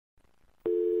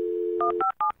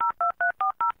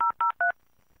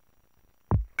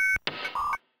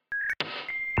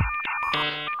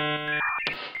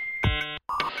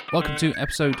Welcome to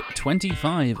episode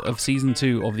 25 of season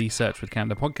 2 of the Search with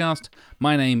Canada podcast.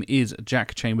 My name is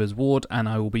Jack Chambers Ward and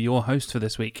I will be your host for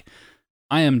this week.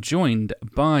 I am joined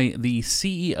by the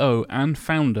CEO and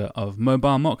founder of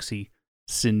Mobile Moxie,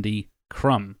 Cindy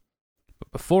Crum.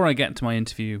 But before I get to my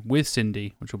interview with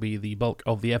Cindy, which will be the bulk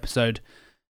of the episode,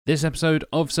 this episode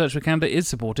of Search with Canada is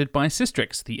supported by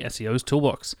Sistrix, the SEO's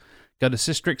toolbox. Go to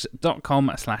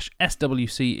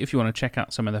sistrix.com/SWC if you want to check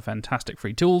out some of the fantastic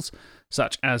free tools,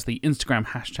 such as the Instagram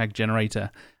hashtag generator,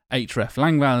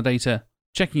 hreflang validator,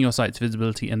 checking your site's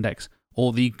visibility index,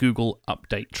 or the Google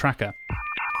Update Tracker.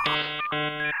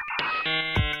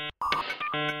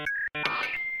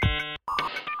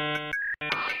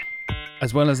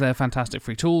 As well as their fantastic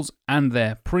free tools and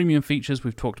their premium features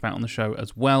we've talked about on the show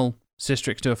as well,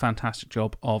 Sistrix do a fantastic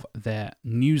job of their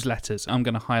newsletters. I'm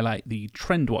going to highlight the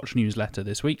TrendWatch newsletter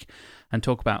this week and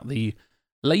talk about the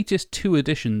latest 2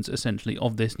 editions, essentially,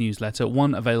 of this newsletter.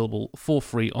 One available for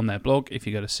free on their blog if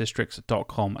you go to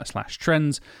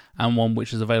sistrix.com/trends, and one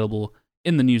which is available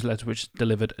in the newsletter, which is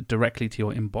delivered directly to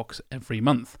your inbox every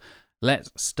month.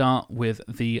 Let's start with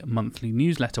the monthly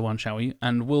newsletter one, shall we?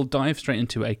 And we'll dive straight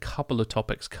into a couple of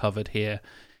topics covered here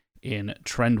in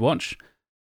TrendWatch.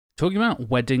 Talking about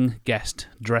wedding guest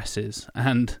dresses,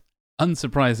 and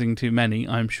unsurprising to many,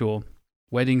 I'm sure,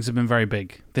 weddings have been very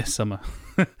big this summer.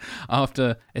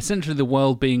 After essentially the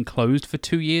world being closed for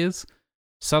 2 years,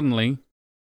 suddenly,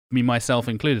 me myself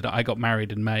included, I got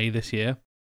married in May this year.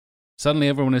 Suddenly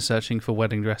everyone is searching for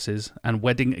wedding dresses, and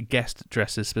wedding guest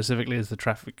dresses specifically is the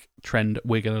traffic trend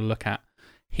we're going to look at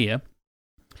here.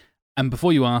 And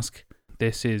before you ask,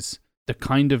 this is the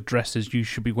kind of dresses you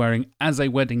should be wearing as a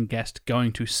wedding guest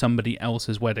going to somebody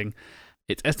else's wedding.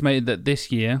 It's estimated that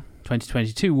this year,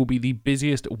 2022, will be the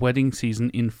busiest wedding season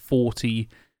in 40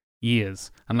 years.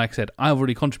 And like I said, I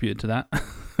already contributed to that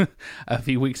a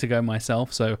few weeks ago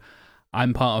myself, so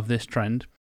I'm part of this trend.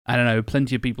 I don't know,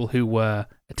 plenty of people who were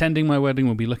attending my wedding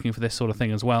will be looking for this sort of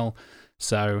thing as well.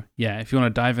 So yeah, if you want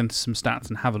to dive into some stats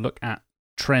and have a look at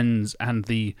trends and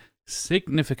the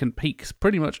significant peaks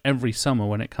pretty much every summer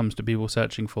when it comes to people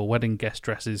searching for wedding guest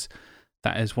dresses,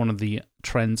 that is one of the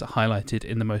trends highlighted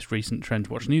in the most recent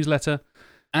TrendWatch newsletter.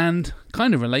 And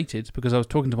kind of related, because I was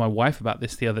talking to my wife about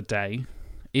this the other day,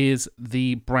 is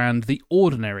the brand The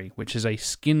Ordinary, which is a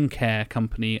skincare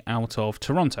company out of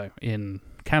Toronto in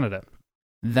Canada.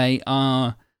 They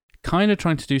are kind of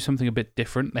trying to do something a bit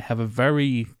different. They have a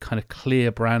very kind of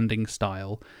clear branding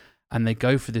style, and they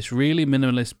go for this really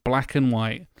minimalist black and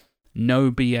white,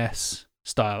 no BS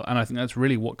style. And I think that's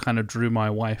really what kind of drew my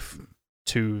wife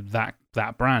to that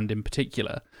brand in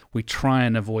particular. We try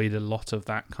and avoid a lot of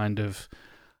that kind of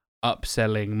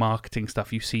upselling marketing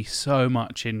stuff you see so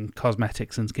much in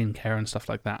cosmetics and skincare and stuff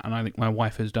like that. And I think my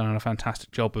wife has done a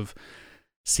fantastic job of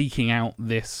seeking out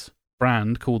this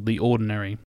brand called The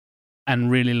Ordinary and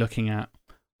really looking at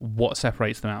what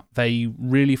separates them out. They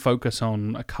really focus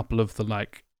on a couple of the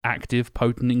active,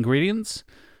 potent ingredients.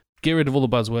 Get rid of all the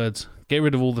buzzwords, get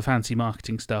rid of all the fancy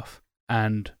marketing stuff,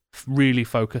 and really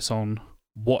focus on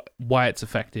why it's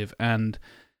effective. And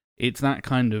it's that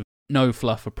kind of no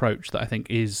fluff approach that I think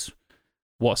is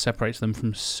what separates them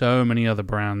from so many other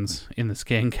brands in the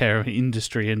skincare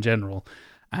industry in general.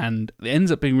 And it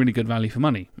ends up being really good value for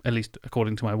money, at least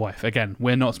according to my wife. Again,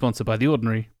 we're not sponsored by The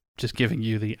Ordinary, just giving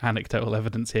you the anecdotal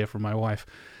evidence here from my wife.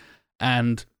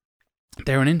 And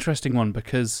they're an interesting one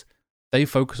because they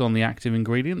focus on the active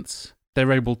ingredients.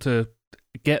 They're able to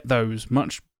get those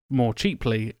much more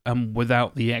cheaply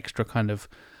without the extra kind of,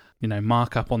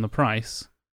 markup on the price.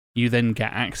 You then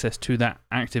get access to that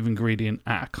active ingredient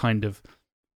at a kind of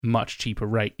much cheaper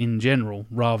rate in general,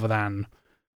 rather than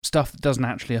stuff that doesn't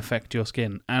actually affect your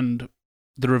skin. And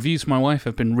the reviews from my wife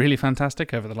have been really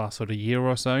fantastic over the last sort of year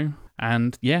or so.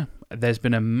 And yeah, there's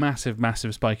been a massive,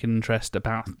 massive spike in interest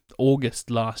about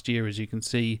August last year, as you can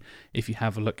see if you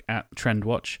have a look at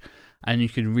TrendWatch. And you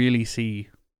can really see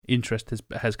interest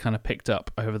has kind of picked up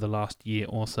over the last year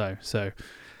or so. So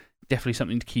definitely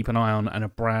something to keep an eye on, and a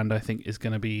brand I think is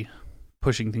going to be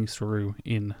pushing things through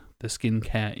in the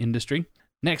skincare industry.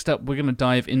 Next up, we're going to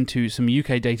dive into some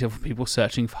UK data for people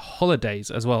searching for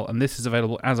holidays as well. And this is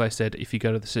available, as I said, if you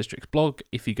go to the Sistrix blog.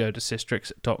 If you go to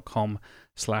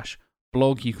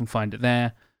sistrix.com/blog, you can find it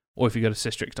there. Or if you go to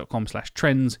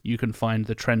sistrix.com/trends, you can find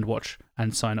the TrendWatch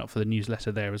and sign up for the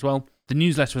newsletter there as well. The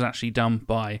newsletter was actually done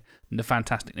by the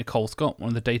fantastic Nicole Scott, one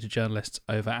of the data journalists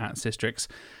over at Sistrix.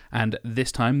 And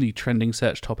this time, the trending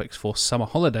search topics for summer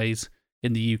holidays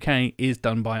in the UK is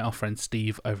done by our friend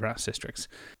Steve over at Sistrix.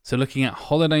 So looking at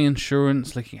holiday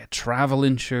insurance, looking at travel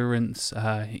insurance,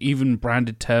 even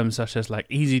branded terms such as like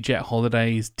EasyJet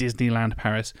holidays, Disneyland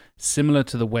Paris, similar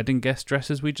to the wedding guest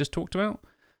dresses we just talked about,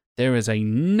 there is a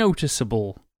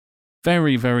noticeable,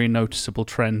 very, very noticeable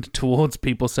trend towards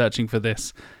people searching for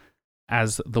this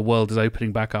as the world is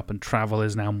opening back up and travel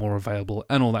is now more available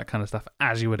and all that kind of stuff,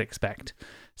 as you would expect.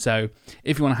 So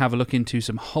if you want to have a look into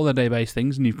some holiday-based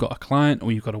things and you've got a client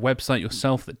or you've got a website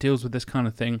yourself that deals with this kind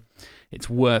of thing, it's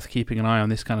worth keeping an eye on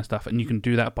this kind of stuff. And you can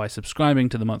do that by subscribing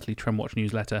to the monthly TrendWatch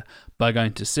newsletter by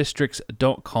going to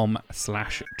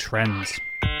sistrix.com/trends.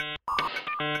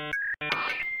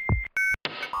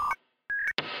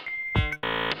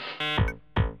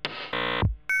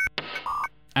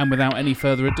 And without any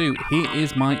further ado, here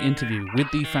is my interview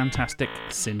with the fantastic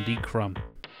Cindy Crum.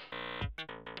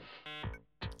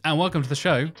 And welcome to the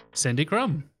show, Cindy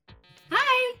Crum.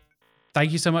 Hi.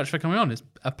 Thank you so much for coming on. It's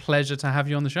a pleasure to have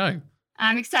you on the show.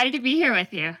 I'm excited to be here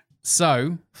with you.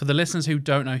 So, for the listeners who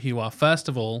don't know who you are, first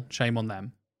of all, shame on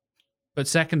them. But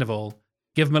second of all,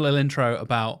 give them a little intro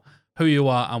about who you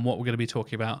are and what we're going to be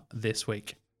talking about this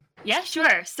week. Yeah,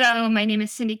 sure. So my name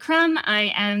is Cindy Crum.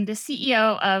 I am the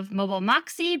CEO of Mobile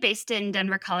Moxie based in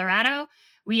Denver, Colorado.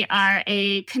 We are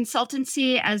a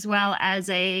consultancy as well as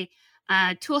a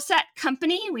toolset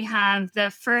company. We have the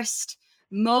first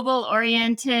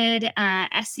mobile-oriented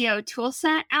SEO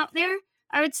toolset out there,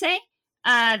 I would say,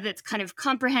 that's kind of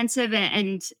comprehensive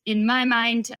and in my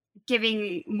mind,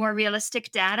 giving more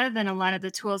realistic data than a lot of the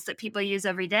tools that people use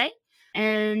every day.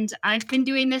 And I've been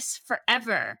doing this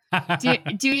forever,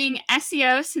 doing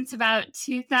SEO since about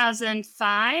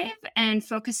 2005 and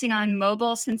focusing on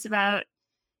mobile since about,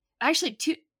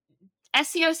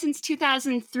 SEO since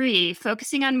 2003,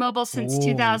 focusing on mobile since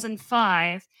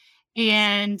 2005,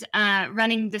 and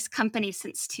running this company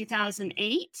since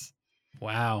 2008.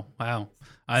 Wow. I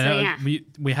know. Yeah.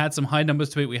 We had some high numbers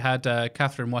to it. We had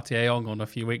Catherine Wattier on a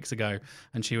few weeks ago,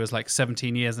 and she was like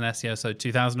 17 years in SEO. So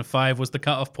 2005 was the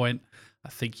cutoff point. I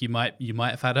think you might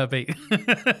have had her beat. Back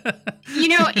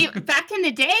in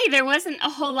the day, there wasn't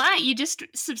a whole lot. You just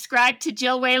subscribed to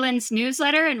Jill Whalen's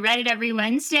newsletter and read it every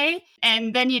Wednesday,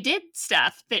 and then you did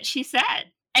stuff that she said.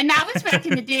 And that was back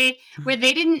in the day where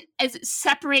they didn't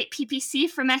separate PPC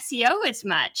from SEO as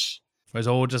much. It was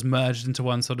all just merged into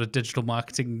one sort of digital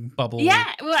marketing bubble.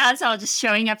 Yeah, well, it's all just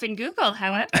showing up in Google,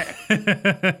 however.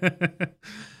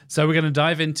 So we're going to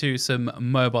dive into some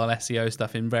mobile SEO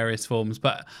stuff in various forms,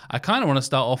 but I kind of want to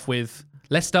start off with,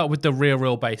 let's start with the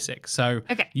real basics. So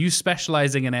You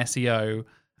specializing in SEO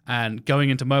and going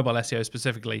into mobile SEO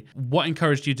specifically, what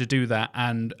encouraged you to do that,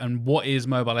 and what is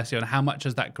mobile SEO and how much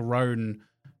has that grown,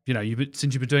 since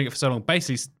you've been doing it for so long,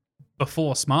 basically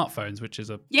before smartphones, which is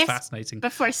a fascinating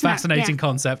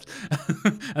concept.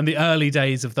 And the early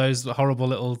days of those horrible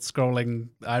little scrolling,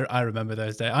 I remember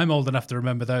those days. I'm old enough to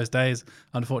remember those days,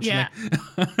 unfortunately.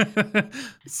 Yeah.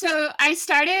 So I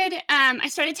started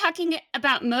talking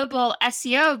about mobile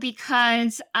SEO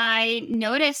because I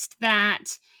noticed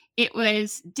that it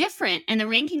was different and the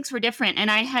rankings were different.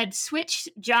 And I had switched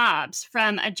jobs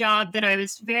from a job that I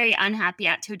was very unhappy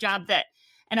at to a job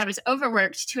and I was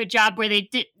overworked to a job where they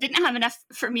didn't have enough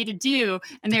for me to do,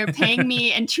 and they were paying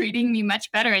me and treating me much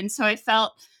better. And so I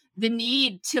felt the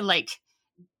need to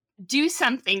do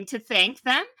something to thank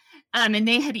them. And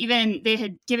they had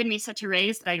given me such a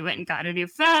raise that I went and got a new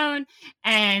phone.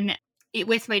 And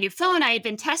with my new phone, I had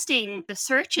been testing the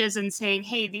searches and saying,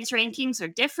 hey, these rankings are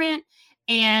different.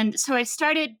 And so I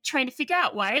started trying to figure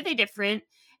out, why are they different?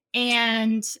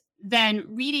 And then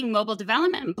reading mobile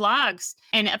development blogs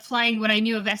and applying what I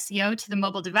knew of SEO to the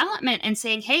mobile development and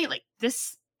saying, hey,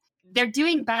 they're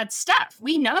doing bad stuff.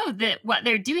 We know that what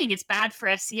they're doing is bad for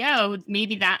SEO.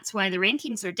 Maybe that's why the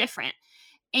rankings are different.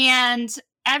 And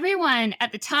everyone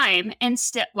at the time, and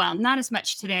not as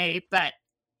much today, but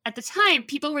at the time,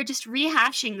 people were just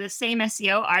rehashing the same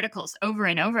SEO articles over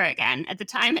and over again. At the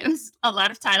time, it was a lot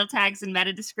of title tags and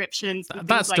meta descriptions.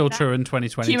 That's still true in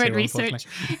 2022. Keyword research.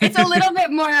 It's a little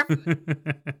bit more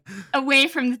away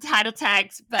from the title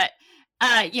tags, but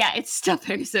it's still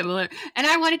very similar. And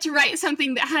I wanted to write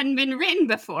something that hadn't been written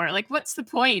before. What's the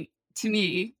point to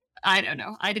me? I don't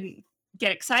know. I didn't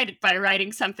get excited by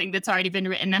writing something that's already been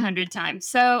written 100 times.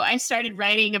 So I started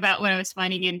writing about what I was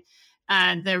finding in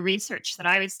the research that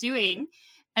I was doing.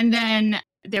 And then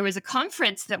there was a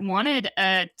conference that wanted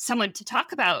someone to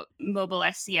talk about mobile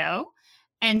SEO.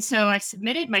 And so I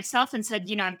submitted myself and said,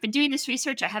 I've been doing this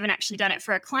research. I haven't actually done it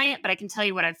for a client, but I can tell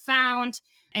you what I've found.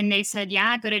 And they said,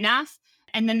 yeah, good enough.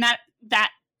 And then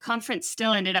that conference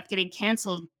still ended up getting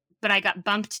canceled, but I got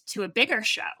bumped to a bigger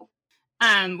show.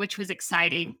 which was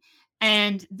exciting.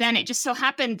 And then it just so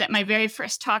happened that my very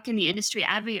first talk in the industry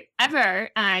ever,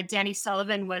 Danny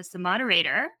Sullivan was the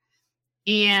moderator.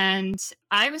 And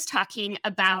I was talking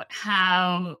about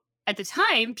how at the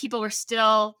time people were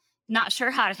still not sure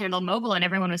how to handle mobile and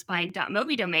everyone was buying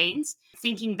 .mobi domains,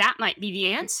 thinking that might be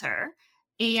the answer.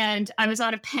 And I was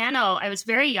on a panel. I was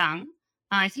very young.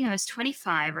 I think I was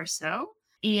 25 or so.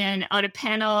 And on a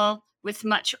panel with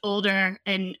much older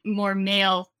and more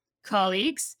male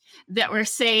colleagues that were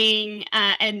saying,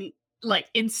 and like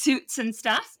in suits and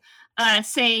stuff,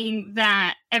 saying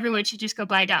that everyone should just go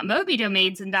buy .mobi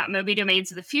domains and .mobi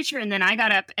domains of the future. And then I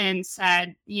got up and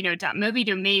said, .mobi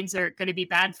domains are going to be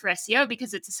bad for SEO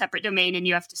because it's a separate domain and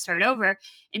you have to start over.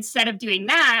 Instead of doing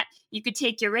that, you could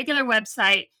take your regular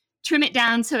website, trim it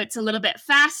down so it's a little bit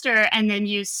faster, and then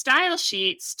use style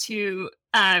sheets to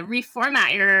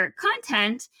reformat your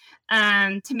content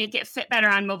to make it fit better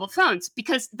on mobile phones,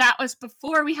 because that was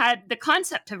before we had the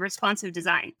concept of responsive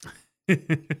design.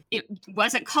 It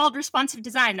wasn't called responsive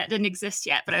design. That didn't exist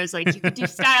yet, but I was like, you could do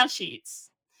style sheets.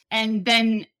 And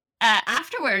then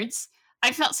afterwards,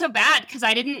 I felt so bad because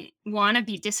I didn't want to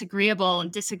be disagreeable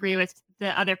and disagree with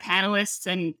the other panelists.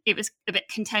 And it was a bit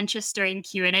contentious during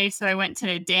Q&A. So I went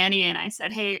to Danny and I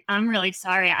said, hey, I'm really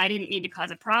sorry. I didn't mean to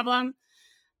cause a problem.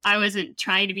 I wasn't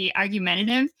trying to be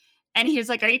argumentative. And he was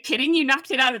like, are you kidding? You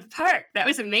knocked it out of the park. That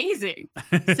was amazing.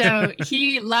 So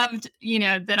he loved,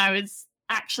 that I was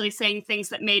actually saying things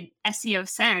that made SEO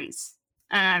sense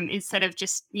instead of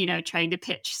just, trying to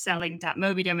pitch selling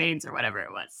 .mobi domains or whatever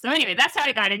it was. So anyway, that's how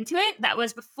I got into it. That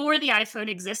was before the iPhone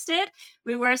existed.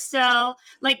 We were still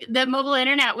the mobile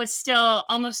internet was still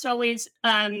almost always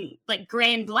like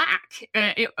gray and black,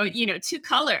 two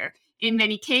color in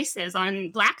many cases on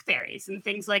BlackBerries and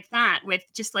things like that, with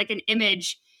just like an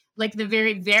image, like the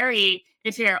very, very,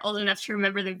 if you're old enough to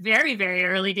remember the very, very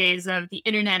early days of the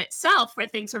internet itself, where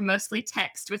things were mostly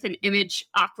text with an image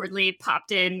awkwardly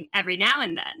popped in every now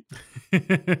and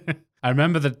then. I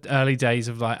remember the early days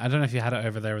of I don't know if you had it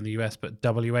over there in the US, but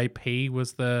WAP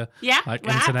was the WAP,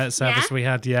 internet service we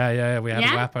had. We had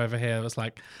a WAP over here. It was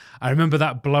I remember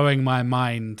that blowing my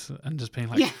mind and just being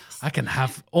yes. I can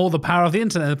have all the power of the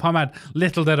internet in the palm.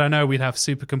 Little did I know we'd have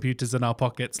supercomputers in our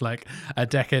pockets a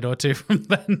decade or two from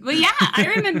then. Well, yeah,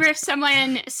 I remember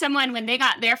someone when they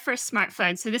got their first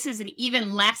smartphone. So this is an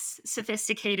even less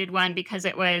sophisticated one because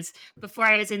it was before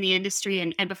I was in the industry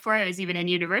and before I was even in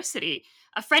university.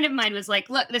 A friend of mine was like,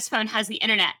 look, this phone has the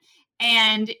internet.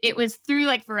 And it was through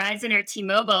Verizon or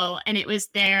T-Mobile, and it was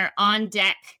their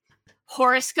on-deck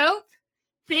horoscope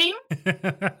thing.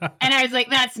 And I was like,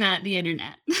 that's not the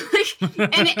internet.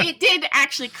 And it did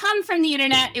actually come from the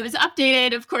internet. It was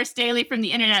updated, of course, daily from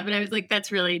the internet, but I was like,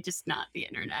 that's really just not the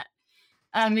internet.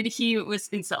 And he was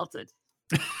insulted.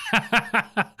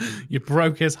 You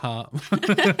broke his heart.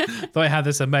 Thought I had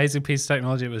this amazing piece of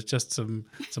technology. It was just some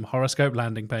horoscope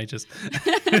landing pages.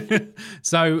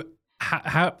 So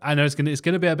how I know it's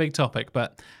going to be a big topic,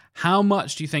 but how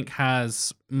much do you think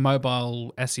has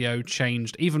mobile SEO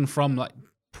changed, even from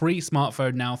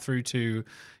pre-smartphone now through to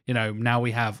now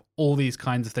we have all these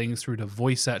kinds of things through to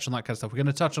voice search and that kind of stuff? We're going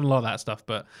to touch on a lot of that stuff,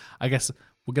 but I guess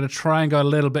we're going to try and go a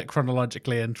little bit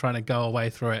chronologically and trying to go away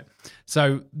through it.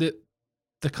 So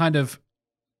the kind of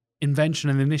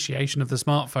invention and initiation of the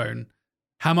smartphone,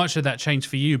 how much did that change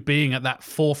for you, being at that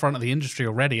forefront of the industry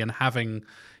already and having,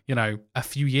 a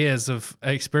few years of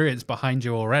experience behind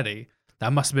you already?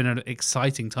 That must have been an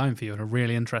exciting time for you and a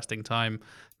really interesting time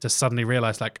to suddenly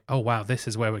realize oh, wow, this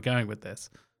is where we're going with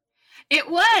this. It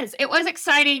was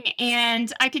exciting.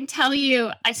 And I can tell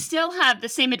you, I still have the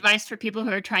same advice for people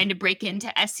who are trying to break into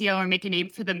SEO or make a name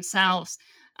for themselves,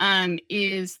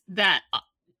 is that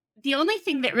the only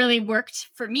thing that really worked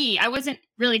for me, I wasn't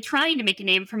really trying to make a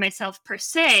name for myself per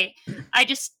se. I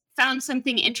just found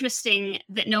something interesting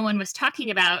that no one was talking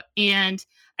about. And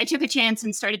I took a chance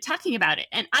and started talking about it.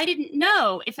 And I didn't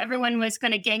know if everyone was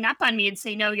going to gang up on me and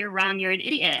say, no, you're wrong, you're an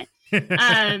idiot.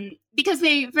 Because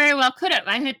they very well could have.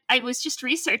 I was just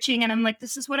researching and I'm like,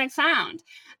 this is what I found.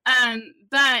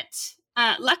 But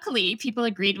luckily, people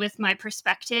agreed with my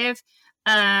perspective.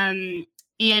 And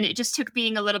it just took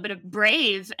being a little bit of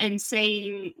brave and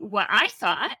saying what I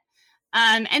thought.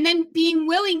 And then being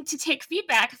willing to take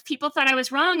feedback. If people thought I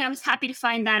was wrong, I was happy to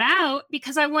find that out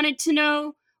because I wanted to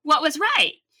know what was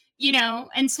right,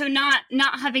 and so not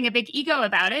having a big ego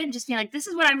about it and just being like, this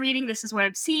is what I'm reading. This is what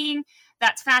I'm seeing.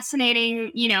 That's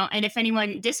fascinating, and if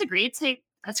anyone disagreed, say,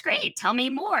 that's great. Tell me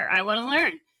more. I want to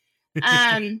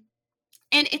learn.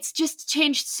 And it's just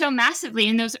changed so massively.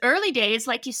 In those early days,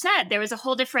 like you said, there was a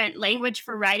whole different language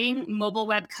for writing mobile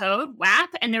web code, WAP,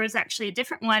 and there was actually a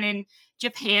different one in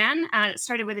Japan. It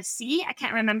started with a C, I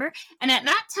can't remember. And at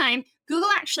that time, Google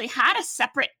actually had a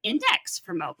separate index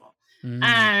for mobile.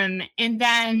 And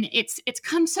then it's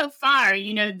come so far.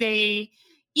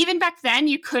 Even back then,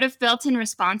 you could have built in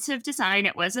responsive design.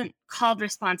 It wasn't called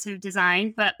responsive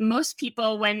design, but most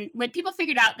people, when people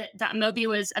figured out that .mobi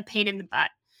was a pain in the butt,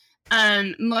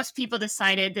 most people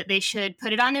decided that they should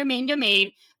put it on their main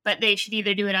domain, but they should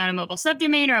either do it on a mobile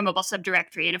subdomain or a mobile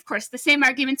subdirectory. And of course, the same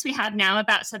arguments we have now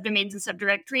about subdomains and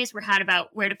subdirectories were had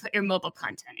about where to put your mobile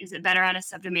content. Is it better on a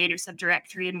subdomain or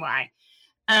subdirectory, and why?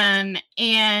 And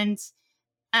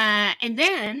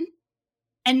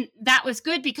that was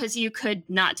good because you could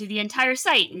not do the entire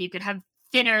site, and you could have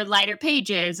thinner, lighter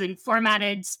pages and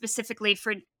formatted specifically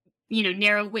for,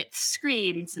 narrow width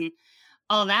screens and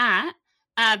all that.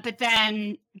 But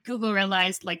then Google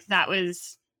realized that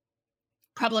was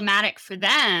problematic for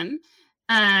them.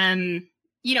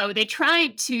 They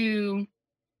tried to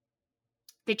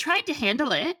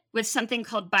handle it with something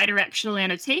called bidirectional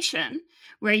annotation,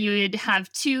 where you would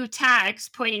have two tags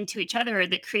pointing to each other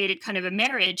that created kind of a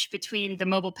marriage between the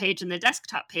mobile page and the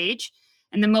desktop page.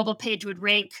 And the mobile page would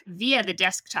rank via the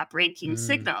desktop ranking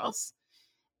signals.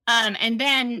 And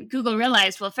then Google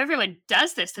realized, well, if everyone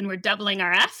does this, then we're doubling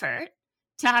our effort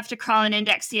to have to crawl and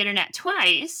index the internet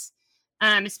twice,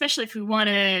 especially if we want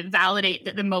to validate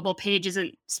that the mobile page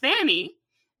isn't spammy.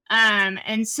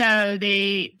 And so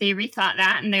they rethought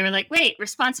that, and they were like, wait,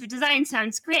 responsive design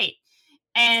sounds great.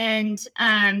 And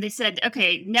they said,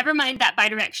 okay, never mind that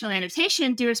bidirectional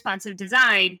annotation, do responsive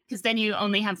design, because then you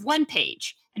only have one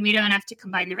page and we don't have to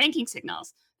combine the ranking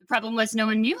signals. The problem was no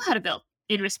one knew how to build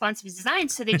in responsive design,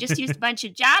 so they just used a bunch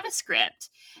of JavaScript,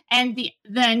 and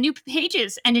the new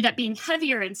pages ended up being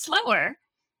heavier and slower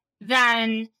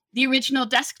than the original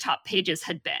desktop pages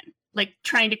had been. Like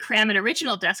trying to cram an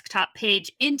original desktop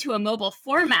page into a mobile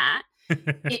format,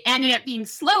 it ended up being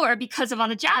slower because of all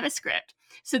the JavaScript.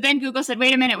 So then Google said,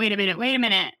 wait a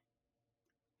minute.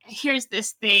 Here's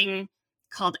this thing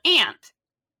called AMP,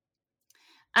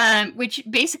 which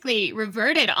basically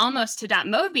reverted almost to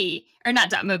 .mobi, or not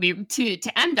 .mobi, to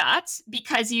MDOTs,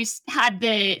 because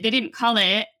they didn't call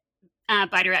it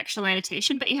bidirectional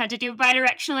annotation, but you had to do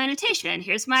bidirectional annotation.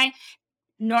 Here's my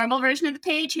normal version of the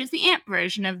page. Here's the AMP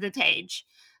version of the page.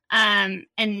 And,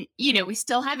 we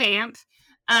still have AMP.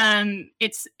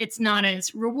 It's not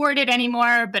as rewarded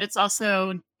anymore, but it's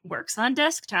also works on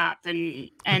desktop and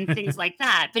things like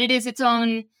that. But it is its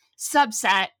own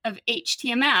subset of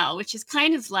HTML, which is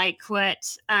kind of like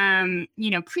what,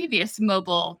 previous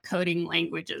mobile coding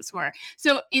languages were.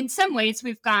 So in some ways,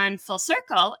 we've gone full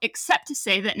circle, except to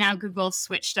say that now Google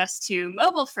switched us to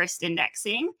mobile first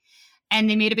indexing, and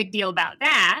they made a big deal about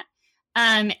that.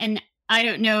 And I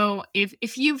don't know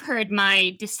if you've heard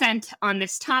my dissent on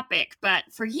this topic, but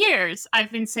for years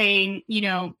I've been saying, we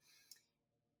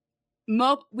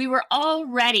were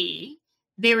already,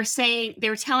 they were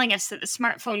telling us that the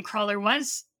smartphone crawler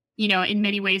was, in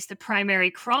many ways the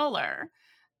primary crawler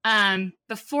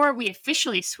before we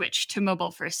officially switched to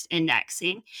mobile first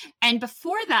indexing. And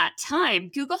before that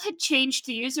time, Google had changed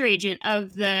the user agent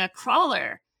of the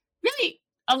crawler really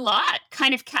a lot,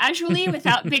 kind of casually,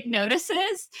 without big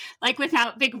notices, like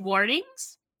without big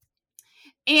warnings.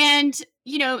 And,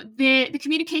 the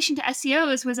communication to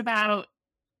SEOs was about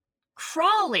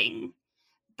crawling,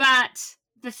 but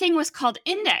the thing was called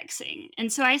indexing.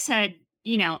 And so I said,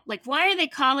 why are they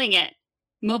calling it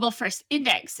mobile first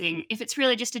indexing if it's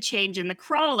really just a change in the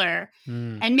crawler?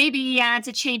 And maybe, it's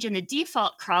a change in the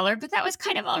default crawler, but that was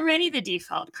kind of already the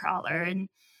default crawler.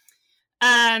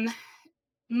 And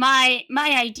my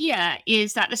idea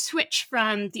is that the switch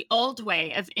from the old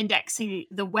way of indexing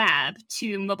the web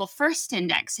to mobile first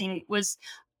indexing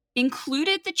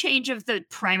included the change of the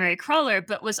primary crawler,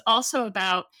 but was also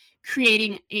about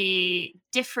creating a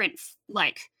different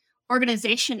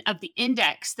organization of the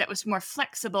index that was more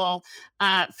flexible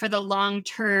for the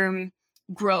long-term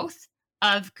growth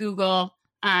of Google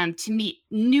to meet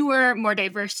newer, more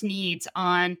diverse needs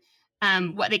on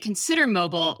what they consider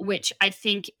mobile, which I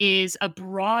think is a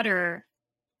broader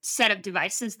set of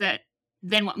devices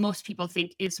than what most people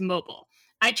think is mobile.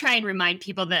 I try and remind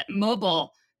people that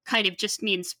mobile kind of just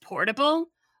means portable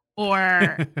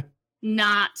or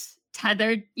not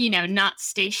tethered, not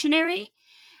stationary.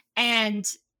 And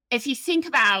if you think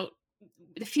about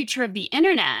the future of the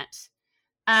internet,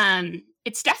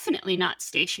 it's definitely not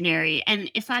stationary. And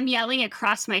if I'm yelling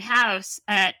across my house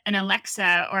at an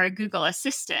Alexa or a Google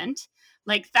Assistant,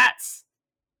 that's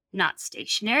not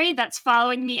stationary. That's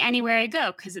following me anywhere I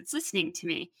go because it's listening to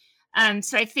me.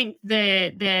 So I think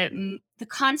the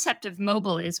concept of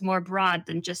mobile is more broad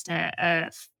than just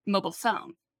a mobile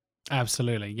phone.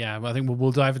 Absolutely. Yeah. Well, I think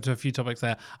we'll dive into a few topics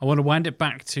there. I want to wind it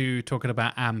back to talking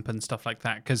about AMP and stuff like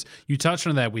that, because you touched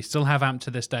on it there. We still have AMP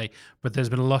to this day, but there's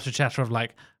been a lot of chatter of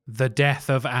like the death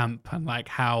of AMP and like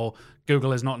how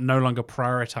Google is no longer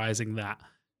prioritizing that.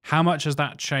 How much has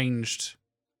that changed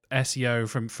SEO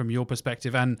from your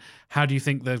perspective? And how do you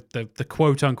think the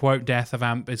quote unquote death of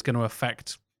AMP is going to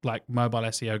affect like mobile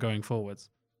SEO going forwards?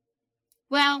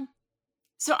 Well,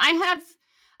 so I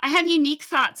have unique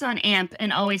thoughts on AMP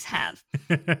and always have.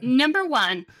 Number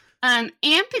one,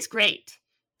 AMP is great.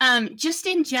 Just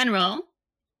in general,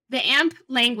 the AMP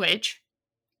language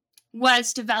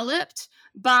was developed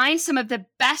by some of the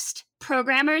best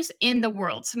programmers in the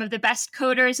world, some of the best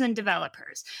coders and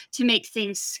developers to make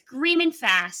things screaming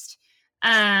fast.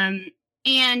 And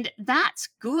that's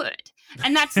good.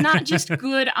 And that's not just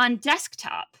good on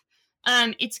desktop.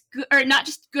 It's good, or not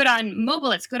just good on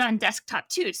mobile, it's good on desktop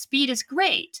too. Speed is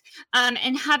great.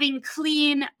 And having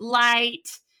clean, light,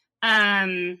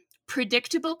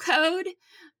 predictable code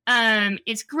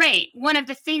is great. One of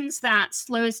the things that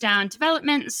slows down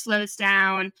development, slows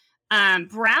down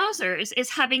browsers is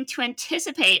having to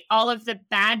anticipate all of the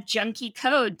bad, junky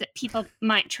code that people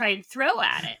might try and throw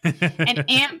at it. And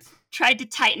AMP tried to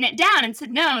tighten it down and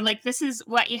said, no, like this is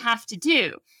what you have to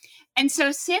do. And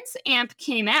so since AMP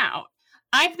came out,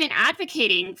 I've been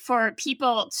advocating for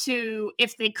people to,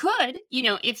 if they could,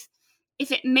 if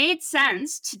it made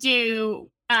sense to do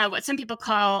what some people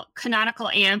call canonical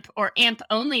AMP or AMP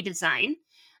only design,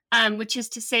 which is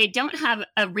to say, don't have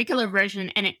a regular version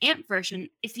and an AMP version.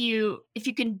 If you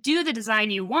can do the design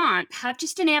you want, have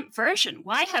just an AMP version.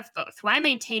 Why have both? Why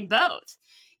maintain both?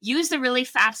 Use the really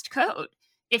fast code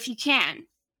if you can.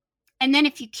 And then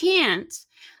if you can't,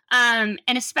 and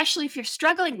especially if you're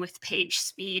struggling with page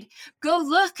speed, go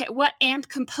look at what AMP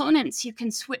components you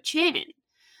can switch in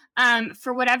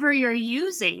for whatever you're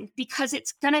using, because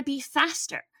it's going to be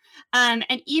faster. And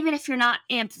even if you're not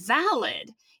AMP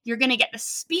valid, you're going to get the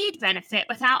speed benefit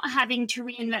without having to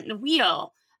reinvent the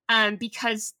wheel,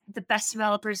 because the best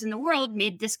developers in the world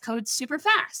made this code super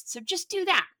fast. So just do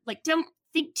that. Like, don't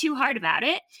think too hard about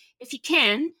it. If you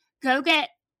can, go get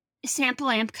a sample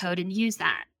AMP code and use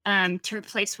that to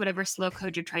replace whatever slow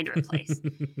code you're trying to replace.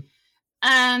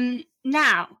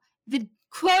 Now, the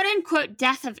quote-unquote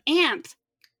death of AMP,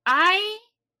 I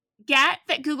get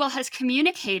that Google has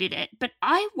communicated it, but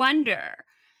I wonder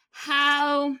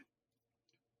how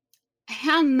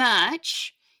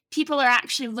much people are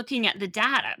actually looking at the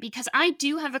data, because I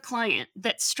do have a client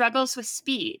that struggles with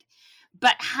speed,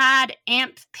 but had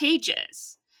AMP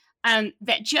pages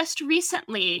that just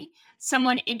recently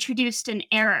someone introduced an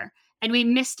error and we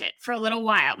missed it for a little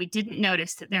while. We didn't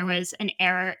notice that there was an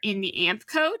error in the AMP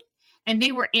code, and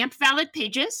they were AMP valid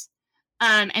pages,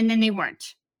 and then they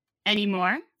weren't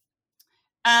anymore.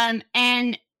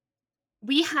 And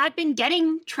we had been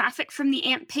getting traffic from the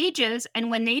AMP pages, and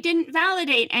when they didn't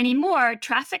validate anymore,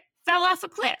 traffic fell off a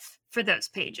cliff for those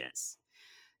pages.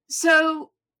 So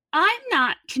I'm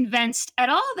not convinced at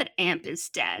all that AMP is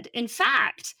dead. In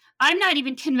fact, I'm not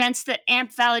even convinced that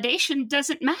AMP validation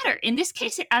doesn't matter. In this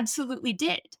case, it absolutely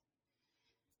did.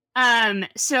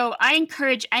 So I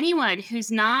encourage anyone who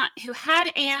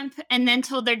had AMP and then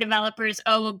told their developers,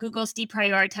 oh, well, Google's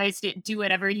deprioritized it, do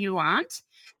whatever you want.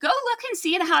 Go look and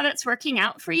see how that's working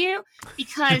out for you.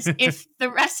 Because if the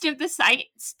rest of the site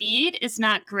speed is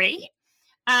not great,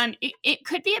 it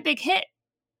could be a big hit.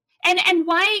 And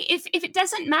why, if it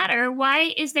doesn't matter,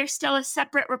 why is there still a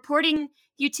separate reporting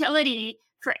utility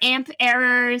for AMP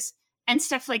errors and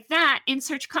stuff like that in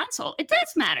Search Console? It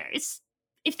does matter.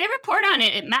 If they report on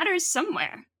it, it matters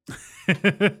somewhere.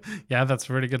 Yeah, that's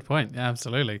a really good point. Yeah,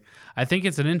 absolutely. I think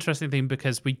it's an interesting thing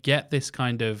because we get this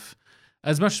kind of,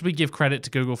 as much as we give credit to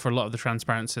Google for a lot of the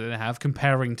transparency that they have,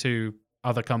 comparing to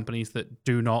other companies that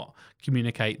do not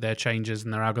communicate their changes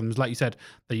and their algorithms. Like you said,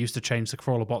 they used to change the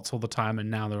crawler bots all the time, and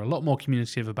now they're a lot more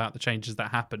communicative about the changes that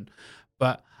happen.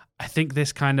 But I think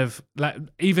this kind of, like,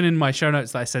 even in my show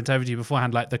notes that I sent over to you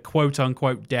beforehand, like the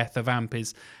quote-unquote death of AMP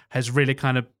has really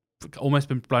kind of almost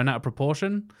been blown out of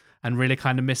proportion and really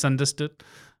kind of misunderstood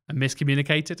and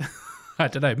miscommunicated. I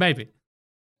don't know, maybe.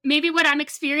 Maybe what I'm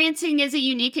experiencing is a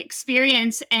unique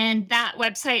experience, and that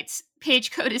website's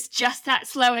page code is just that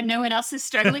slow and no one else is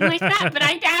struggling like that, but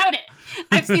I doubt it.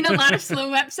 I've seen a lot of slow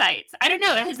websites. I don't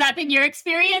know. Has that been your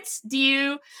experience?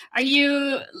 Are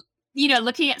you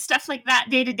looking at stuff like that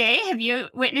day to day? Have you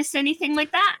witnessed anything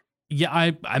like that?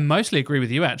 Yeah, I mostly agree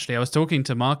with you, actually. I was talking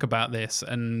to Mark about this,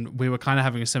 and we were kind of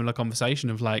having a similar conversation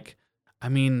of like, I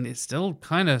mean, it still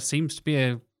kind of seems to be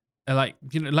a like,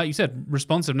 like you said,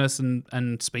 responsiveness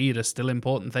and speed are still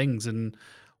important things, and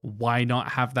why not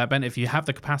have that benefit? If you have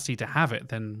the capacity to have it,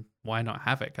 then why not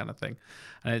have it, kind of thing.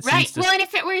 And it Right. seems to, Well, and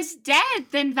if it was dead,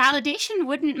 then validation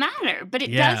wouldn't matter. But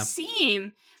it yeah, does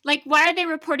seem like, why are they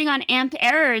reporting on AMP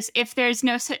errors if there's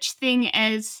no such thing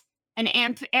as an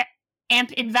AMP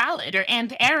invalid or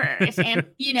AMP error? If AMP,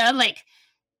 like,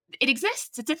 it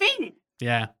exists, it's a thing.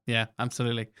 yeah,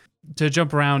 absolutely. To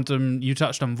jump around, you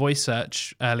touched on voice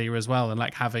search earlier as well, and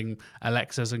like having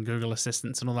Alexas and Google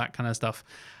Assistants and all that kind of stuff.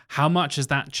 How much has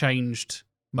that changed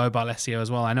mobile SEO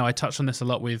as well? I know I touched on this a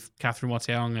lot with Catherine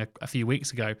Wattiong a few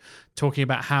weeks ago, talking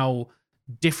about how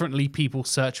differently people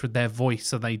search with their voice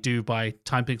than they do by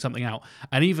typing something out.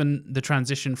 And even the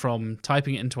transition from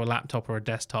typing it into a laptop or a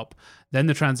desktop, then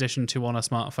the transition to on a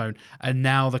smartphone, and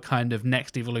now the kind of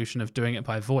next evolution of doing it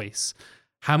by voice.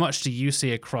 How much do you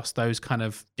see across those kind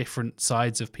of different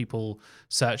sides of people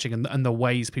searching and the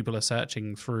ways people are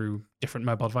searching through different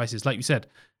mobile devices? Like you said,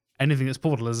 anything that's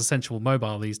portable is essential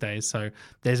mobile these days. So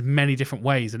there's many different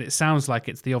ways. And it sounds like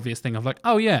it's the obvious thing of like,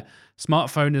 oh yeah,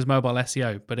 smartphone is mobile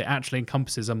SEO, but it actually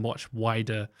encompasses a much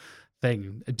wider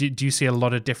thing. Do you see a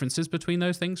lot of differences between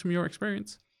those things from your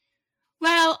experience?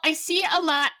 Well, I see a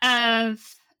lot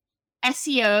of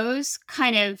SEOs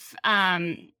kind of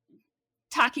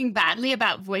talking badly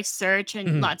about voice search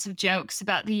and lots of jokes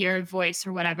about the year of voice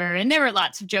or whatever. And there were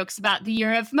lots of jokes about the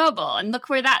year of mobile. And look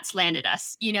where that's landed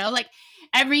us. Like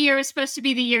every year is supposed to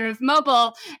be the year of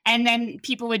mobile. And then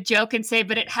people would joke and say,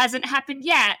 but it hasn't happened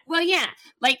yet. Well, yeah,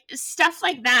 like stuff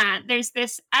like that. There's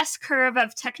this S curve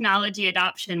of technology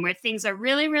adoption where things are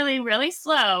really, really, really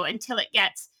slow until it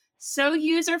gets so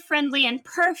user-friendly and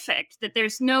perfect that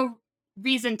there's no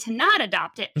reason to not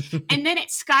adopt it. And then it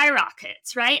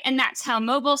skyrockets, right? And that's how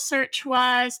mobile search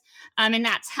was. And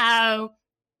that's how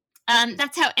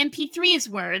MP3s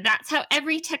were. That's how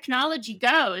every technology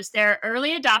goes. There are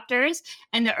early adopters,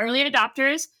 and the early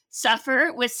adopters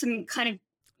suffer with some kind of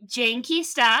janky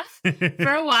stuff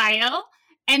for a while.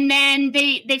 And then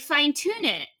they fine tune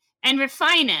it and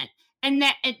refine it. And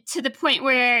that to the point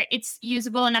where it's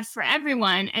usable enough for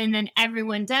everyone, and then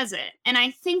everyone does it. And I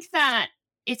think that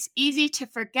it's easy to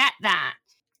forget that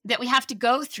we have to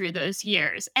go through those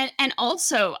years. And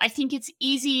also, I think it's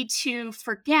easy to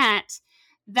forget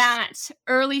that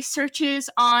early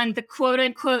searches on the quote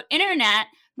unquote internet,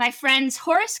 my friend's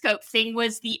horoscope thing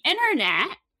was the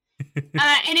internet,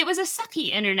 and it was a sucky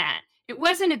internet. It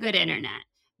wasn't a good internet,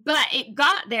 but it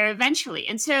got there eventually.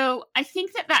 And so I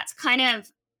think that that's kind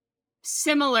of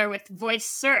similar with voice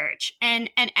search, and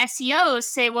SEOs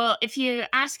say, well, if you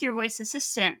ask your voice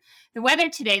assistant the weather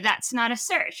today, that's not a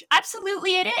search.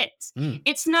 Absolutely it is.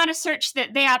 It's not a search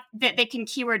that they can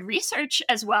keyword research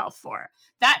as well for.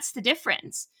 That's the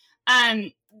difference.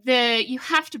 You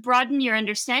have to broaden your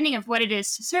understanding of what it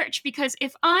is to search, because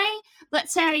if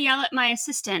let's say I yell at my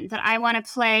assistant that I want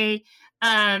to play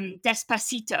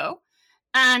Despacito,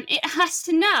 it has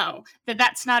to know that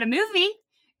that's not a movie,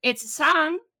 it's a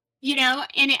song,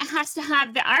 and it has to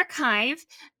have the archive.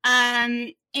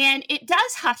 And it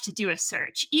does have to do a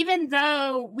search, even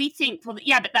though we think, well,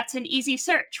 yeah, but that's an easy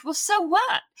search. Well, so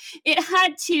what? It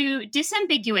had to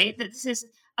disambiguate that this is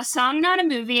a song, not a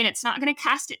movie, and it's not going to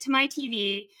cast it to my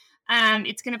TV.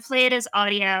 It's going to play it as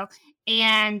audio,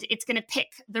 and it's going to pick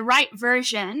the right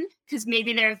version, because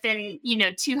maybe there have been,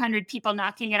 200 people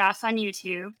knocking it off on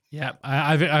YouTube. Yeah,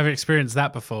 I've experienced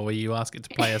that before, where you ask it to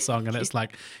play a song and it's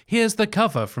like, here's the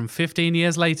cover from 15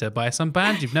 years later by some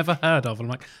band you've never heard of. And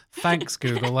I'm like, thanks,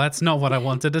 Google. That's not what I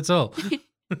wanted at all.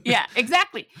 Yeah,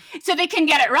 exactly. So they can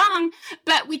get it wrong,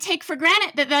 but we take for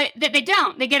granted that they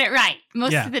don't. They get it right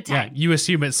most of the time. Yeah, you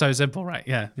assume it's so simple, right?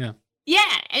 Yeah.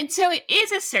 Yeah, and so it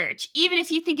is a search, even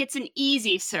if you think it's an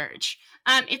easy search.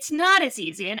 It's not as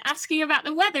easy. And asking about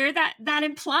the weather, that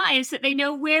implies that they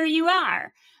know where you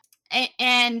are.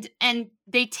 And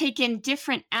they take in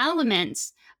different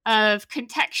elements of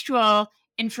contextual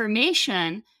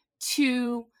information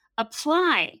to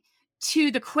apply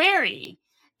to the query.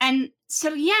 And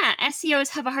so, yeah, SEOs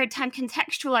have a hard time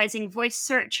contextualizing voice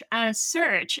search as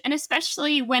search, and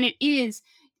especially when it is,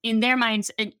 in their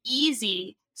minds, an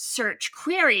easy search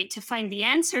query to find the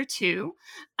answer to.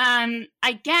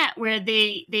 I get where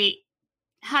they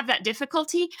have that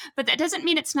difficulty, but that doesn't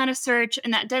mean it's not a search,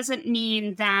 and that doesn't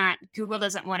mean that Google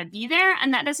doesn't want to be there,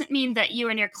 and that doesn't mean that you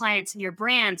and your clients and your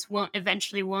brands won't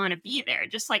eventually want to be there.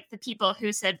 Just like the people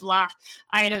who said, blah,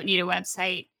 I don't need a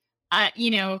website.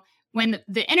 When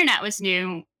the internet was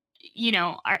new,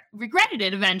 regretted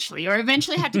it eventually, or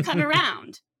eventually had to come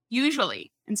around,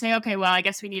 usually, and say, okay, well, I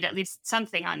guess we need at least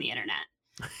something on the internet.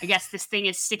 I guess this thing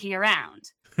is sticking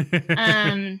around.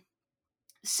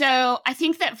 So I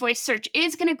think that voice search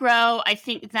is going to grow. I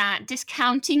think that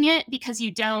discounting it because you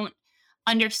don't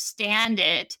understand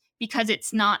it, because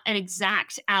it's not an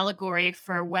exact allegory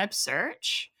for web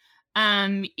search,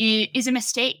 is a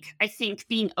mistake. I think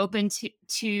being open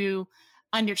to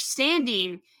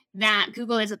understanding that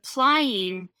Google is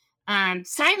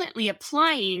silently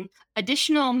applying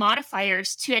additional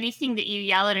modifiers to anything that you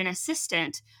yell at an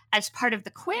assistant as part of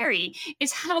the query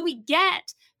is how we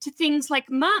get to things like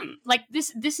mum. Like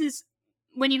this is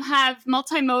when you have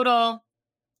multimodal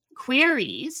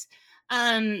queries.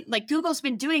 Like Google's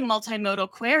been doing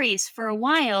multimodal queries for a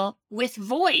while with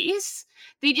voice.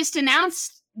 They just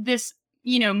announced this,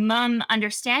 mum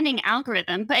understanding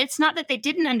algorithm, but it's not that they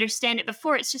didn't understand it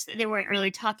before. It's just that they weren't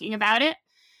really talking about it,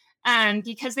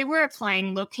 because they were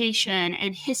applying location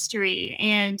and history.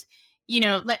 And,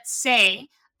 let's say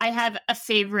I have a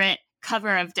favorite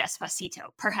cover of Despacito,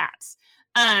 perhaps.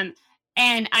 And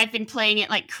I've been playing it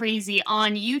like crazy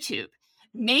on YouTube.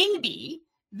 Maybe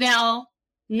they'll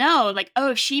know, like,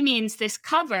 oh, she means this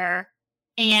cover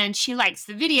and she likes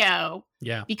the video.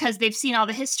 Yeah. Because they've seen all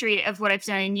the history of what I've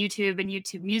done in YouTube and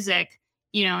YouTube music,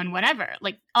 and whatever.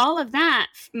 Like all of that,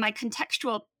 my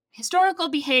contextual historical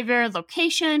behavior,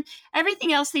 location,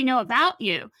 everything else they know about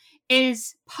you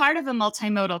is part of a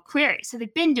multimodal query. So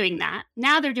they've been doing that.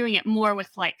 Now they're doing it more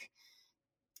with like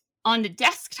on the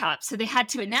desktop. So they had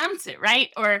to announce it, right?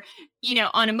 Or,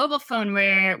 on a mobile phone,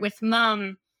 where with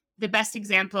mum, the best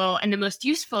example and the most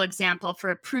useful example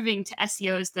for proving to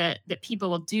SEOs that people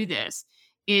will do this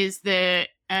is the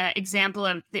example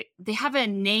of, they have a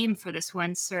name for this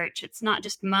one search. It's not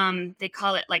just mum. They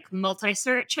call it like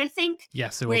multi-search, I think.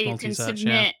 Yes, it was multi-search,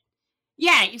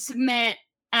 you submit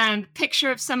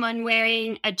picture of someone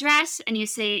wearing a dress and you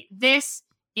say this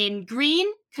in green,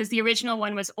 because the original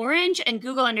one was orange, and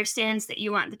Google understands that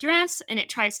you want the dress and it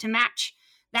tries to match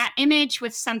that image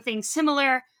with something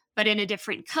similar but in a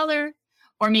different color,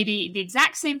 or maybe the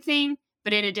exact same thing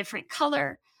but in a different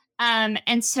color.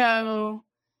 And so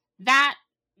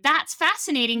that's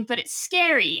fascinating, but it's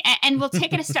scary. And we'll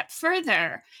take it a step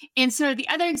further. And so the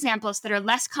other examples that are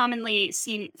less commonly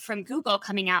seen from Google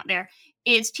coming out there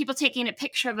is people taking a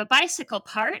picture of a bicycle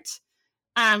part.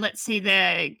 Let's say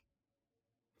the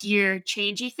gear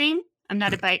changey thing. I'm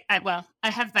not a bike. I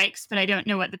have bikes, but I don't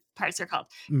know what the parts are called.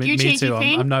 Me too.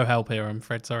 I'm no help here, I'm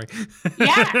afraid. Sorry.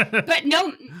 Yeah, but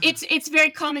no, it's a very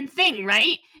common thing,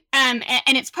 right? And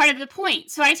it's part of the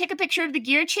point. So I take a picture of the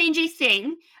gear changey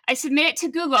thing, I submit it to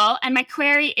Google, and my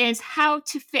query is how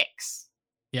to fix.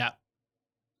 Yeah.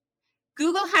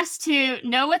 Google has to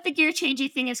know what the gear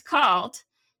changey thing is called,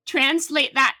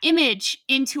 translate that image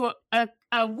into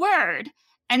a word,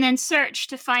 and then search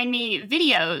to find me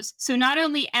videos. So not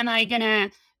only am I going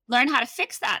to learn how to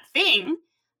fix that thing,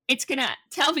 it's going to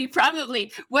tell me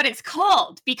probably what it's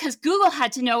called, because Google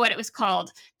had to know what it was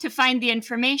called to find the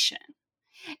information.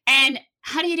 And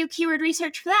how do you do keyword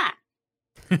research for that?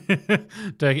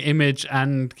 Doing image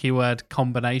and keyword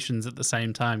combinations at the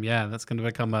same time. Yeah, that's going to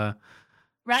become a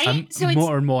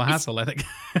more and more hassle, I think,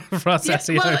 for us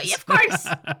SEOs. Well, of course,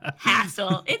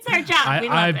 hassle. It's our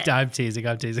job. I'm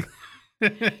teasing.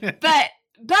 But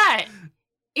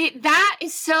that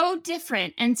is so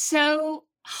different and so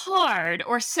hard,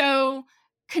 or so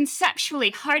conceptually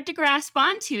hard to grasp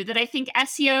onto, that I think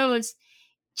SEOs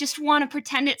just want to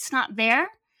pretend it's not there,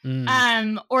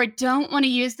 or don't want to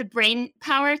use the brain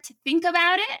power to think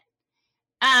about it,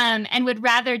 and would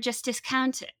rather just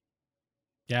discount it.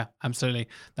 Yeah, absolutely.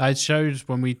 I showed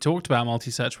when we talked about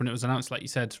multi-search, when it was announced, like you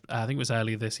said, I think it was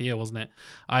earlier this year, wasn't it?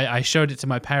 I showed it to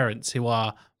my parents, who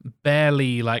are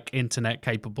barely like internet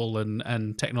capable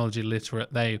and technology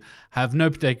literate. They have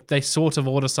they sort of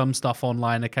order some stuff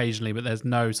online occasionally, but there's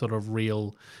no sort of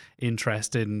real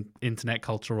interest in internet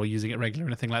culture or using it regularly or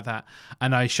anything like that.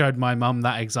 And I showed my mum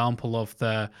that example of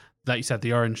like you said,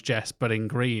 the orange Jess, but in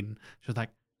green. She was like,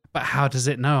 but how does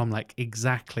it know? I'm like,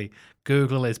 exactly.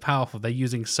 Google is powerful. They're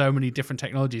using so many different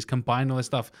technologies, combining all this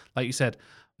stuff, like you said,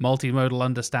 multimodal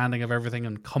understanding of everything,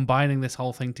 and combining this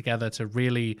whole thing together to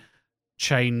really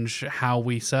change how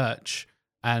we search.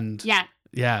 And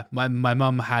yeah, my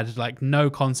mum had like no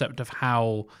concept of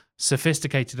how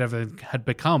sophisticated everything had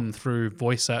become through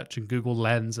voice search and Google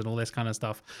Lens and all this kind of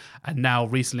stuff. And now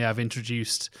recently I've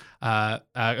introduced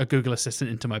a Google Assistant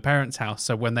into my parents' house.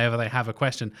 So whenever they have a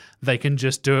question, they can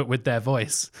just do it with their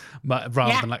voice, but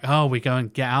rather than like, oh, we go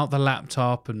and get out the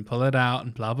laptop and pull it out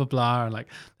and blah, blah, blah. And like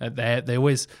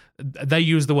they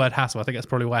use the word hassle. I think that's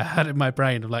probably why I had it in my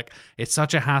brain of like, it's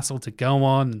such a hassle to go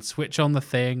on and switch on the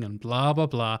thing and blah, blah,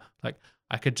 blah. Like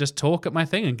I could just talk at my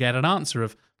thing and get an answer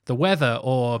of the weather,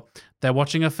 or they're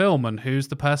watching a film and who's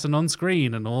the person on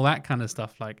screen and all that kind of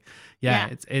stuff. Like,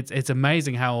 it's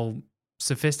amazing how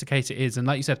sophisticated it is. And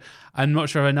like you said, I'm not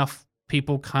sure enough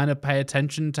people kind of pay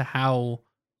attention to how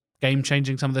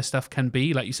game-changing some of this stuff can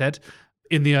be. Like you said,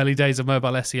 in the early days of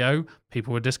mobile SEO,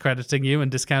 people were discrediting you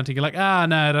and discounting you like,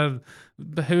 no,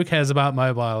 who cares about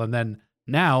mobile? And then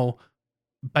now,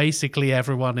 basically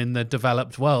everyone in the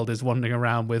developed world is wandering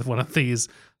around with one of these,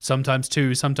 sometimes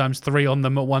two, sometimes three on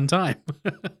them at one time.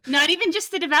 Not even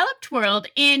just the developed world.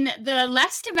 In the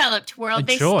less developed world,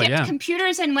 they skipped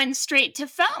computers and went straight to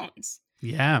phones.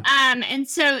 Yeah. And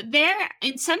so they're,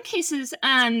 in some cases,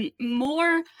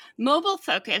 more mobile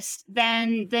focused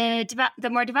than the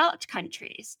more developed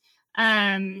countries.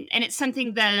 And it's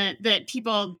something that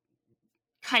people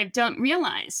kind of don't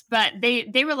realize, but they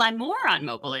rely more on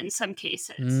mobile in some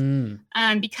cases,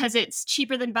 because it's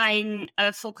cheaper than buying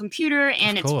a full computer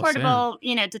and it's portable,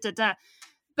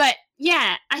 But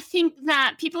yeah, I think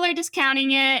that people are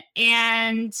discounting it,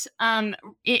 and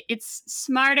it's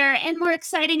smarter and more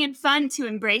exciting and fun to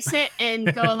embrace it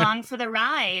and go along for the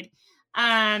ride,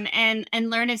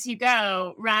 and learn as you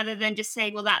go, rather than just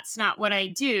saying, well, that's not what I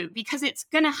do, because it's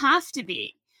going to have to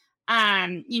be.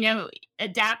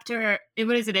 Adapt or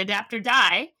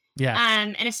die. Yeah.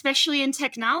 And especially in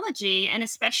technology, and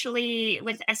especially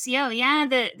with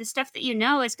SEO, the stuff that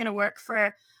is going to work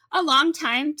for a long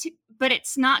time, but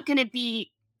it's not going to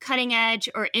be cutting edge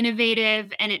or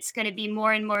innovative, and it's going to be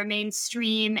more and more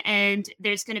mainstream, and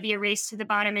there's going to be a race to the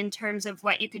bottom in terms of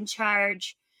what you can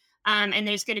charge, and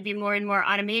there's going to be more and more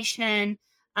automation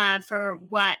for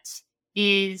what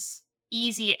is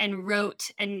easy and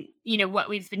rote, and what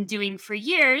we've been doing for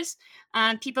years.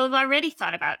 People have already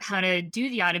thought about how to do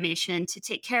the automation to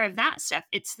take care of that stuff.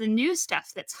 It's the new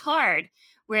stuff that's hard,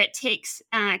 where it takes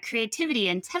creativity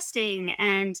and testing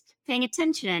and paying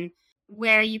attention,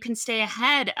 where you can stay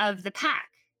ahead of the pack.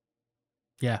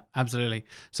 Yeah, absolutely.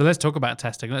 So let's talk about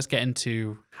testing. Let's get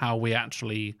into how we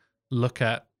actually look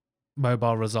at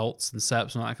mobile results and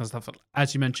SERPs and all that kind of stuff.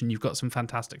 As you mentioned, you've got some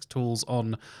fantastic tools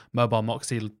on Mobile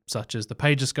Moxie, such as the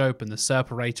Pagescope and the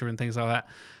Serperator and things like that.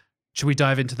 Should we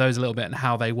dive into those a little bit and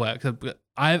how they work?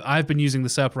 I've been using the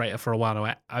Serperator for a while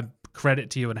now. I credit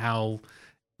to you and how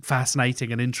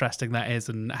fascinating and interesting that is,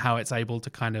 and how it's able to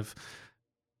kind of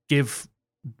give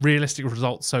realistic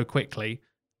results so quickly.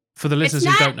 For the listeners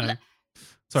who don't know.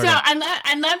 Sorry,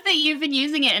 I love that you've been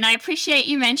using it, and I appreciate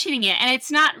you mentioning it. And it's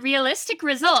not realistic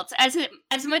results as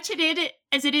much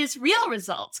as it is real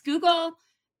results. Google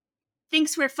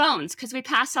thinks we're phones because we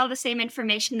pass all the same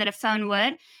information that a phone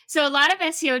would. So a lot of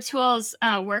SEO tools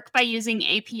work by using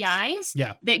APIs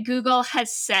that Google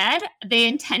has said. They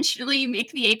intentionally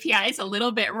make the APIs a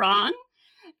little bit wrong.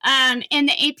 And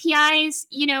the APIs,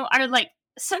 are like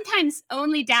sometimes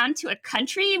only down to a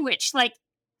country, which like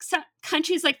some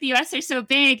countries like the US are so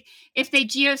big, if they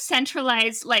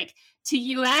geocentralize like to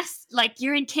US, like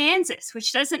you're in Kansas,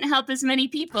 which doesn't help as many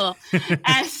people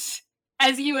as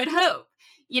you would hope,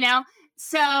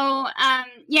 So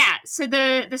so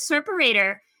the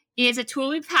Serperator is a tool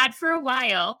we've had for a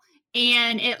while,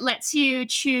 and it lets you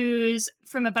choose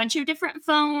from a bunch of different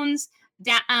phones,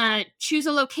 choose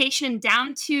a location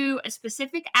down to a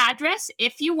specific address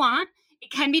if you want. It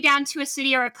can be down to a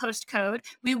city or a postcode.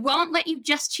 We won't let you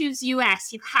just choose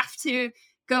US. You have to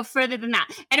go further than that.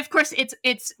 And of course,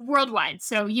 it's worldwide.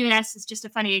 So US is just a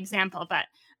funny example, but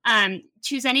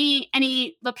choose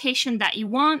any location that you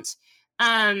want,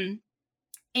 and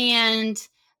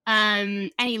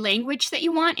any language that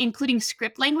you want, including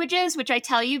script languages, which I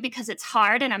tell you because it's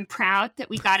hard, and I'm proud that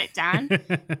we got it done.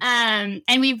 And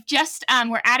we've just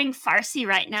we're adding Farsi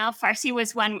right now. Farsi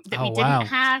was one that we didn't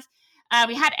have.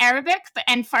 We had Arabic,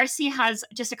 and Farsi has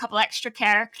just a couple extra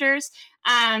characters.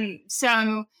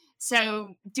 So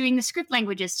doing the script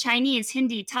languages, Chinese,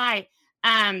 Hindi, Thai,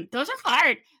 those are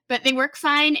hard, but they work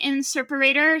fine in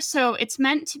Serperator. So it's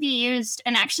meant to be used.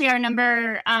 And actually, our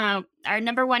number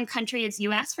one country is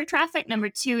US for traffic. Number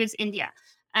 2 is India.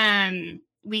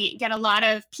 We get a lot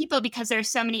of people because there's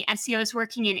so many SEOs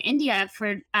working in India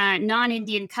for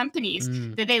non-Indian companies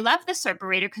that they love the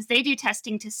Serperator because they do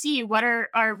testing to see what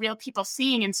are real people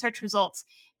seeing in search results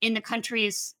in the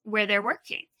countries where they're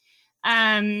working.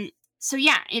 So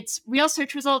yeah, it's real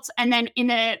search results. And then in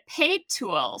the paid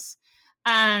tools,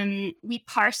 we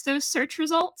parse those search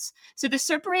results. So the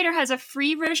Serperator has a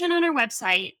free version on our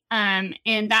website, and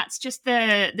that's just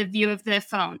the view of the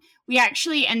phone. We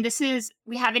actually, and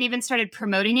we haven't even started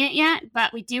promoting it yet,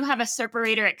 but we do have a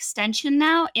Serperator extension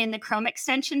now in the Chrome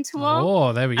extension tool.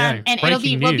 Oh, there we go. And we'll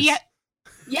be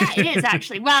yeah, it is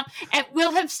actually. Well,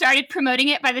 we'll have started promoting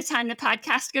it by the time the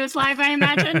podcast goes live, I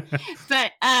imagine.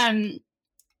 But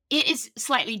it is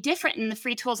slightly different in the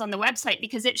free tools on the website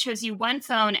because it shows you one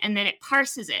phone and then it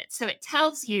parses it. So it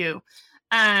tells you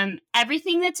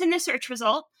everything that's in the search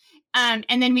result. And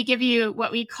then we give you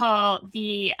what we call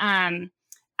the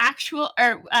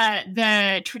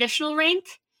the traditional rank,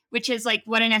 which is like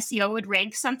what an SEO would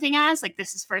rank something as, like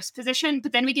this is first position.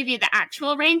 But then we give you the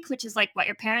actual rank, which is like what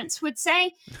your parents would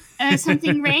say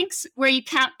something ranks, where you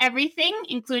count everything,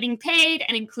 including paid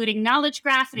and including knowledge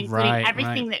graph and including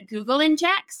everything that Google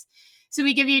injects. So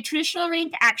we give you traditional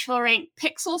rank, actual rank,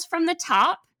 pixels from the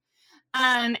top,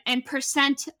 and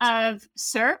percent of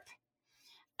SERP.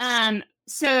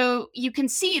 So you can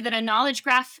see that a knowledge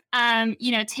graph,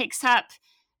 takes up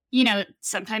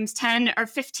sometimes 10 or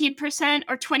 15%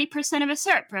 or 20% of a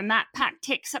SERP. A map pack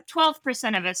takes up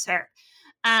 12% of a SERP.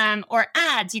 Or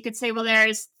ads, you could say, well,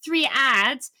 there's 3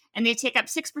 ads and they take up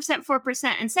 6%,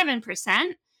 4%, and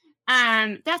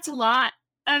 7%. That's a lot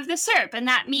of the SERP. And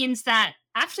that means that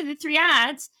after the 3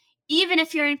 ads, even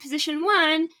if you're in position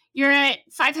 1, you're at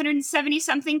 570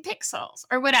 something pixels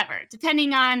or whatever,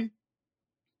 depending on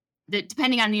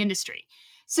the industry.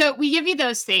 So we give you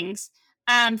those things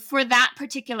for that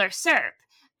particular SERP.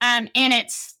 And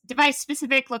it's device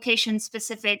specific, location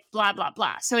specific, blah, blah,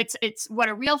 blah. So it's what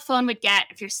a real phone would get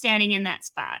if you're standing in that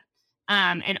spot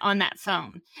and on that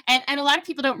phone. And a lot of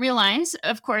people don't realize,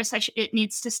 of course, it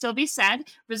needs to still be said,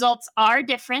 results are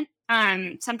different,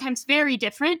 sometimes very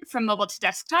different from mobile to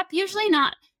desktop, usually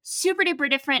not super duper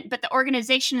different, but the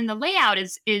organization and the layout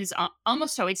is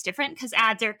almost always different because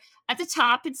ads are at the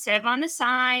top instead of on the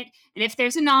side. And if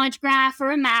there's a knowledge graph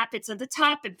or a map, it's at the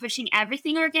top and pushing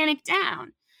everything organic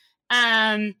down.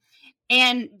 And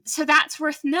so that's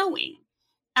worth knowing.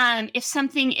 If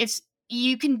something is,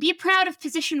 you can be proud of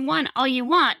position 1 all you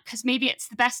want, because maybe it's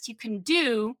the best you can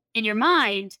do in your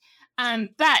mind.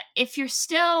 But if you're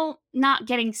still not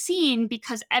getting seen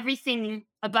because everything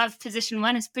above position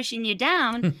 1 is pushing you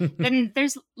down, then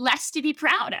there's less to be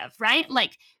proud of, right?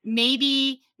 Like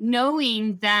maybe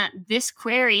knowing that this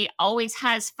query always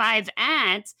has 5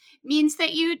 ads means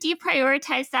that you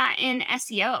deprioritize that in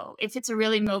SEO. If it's a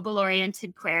really mobile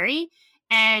oriented query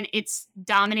and it's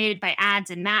dominated by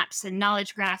ads and maps and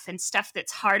knowledge graph and stuff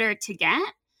that's harder to get,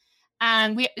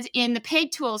 we in the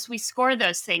paid tools, we score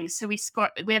those things. So we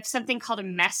have something called a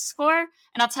MESS score.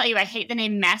 And I'll tell you, I hate the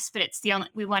name MESS, but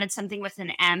we wanted something with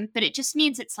an M, but it just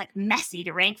means it's like messy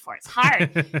to rank for. It's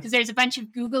hard because there's a bunch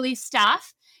of googly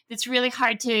stuff that's really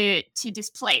hard to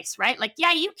displace, right? Like,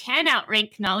 yeah, you can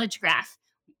outrank knowledge graph.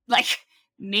 Like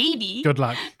maybe. Good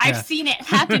luck. I've seen it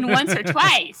happen once or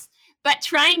twice. But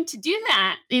trying to do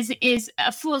that is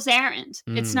a fool's errand.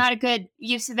 It's not a good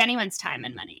use of anyone's time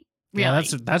and money. Really. Yeah,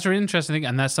 that's a really interesting thing,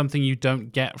 and that's something you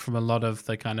don't get from a lot of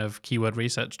the kind of keyword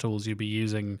research tools you'll be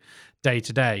using day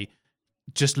to day.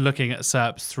 Just looking at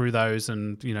SERPs through those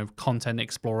and, content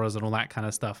explorers and all that kind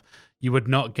of stuff, you would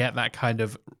not get that kind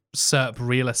of SERP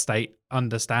real estate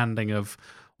understanding of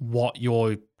what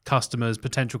your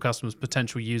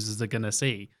potential users are going to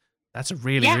see. That's a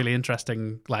really, really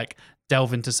interesting,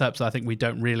 delve into SERPs that I think we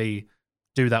don't really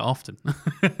do that often.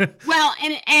 Well,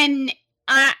 and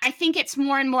I think it's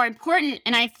more and more important.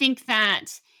 And I think that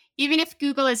even if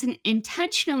Google isn't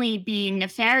intentionally being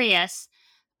nefarious,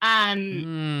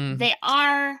 they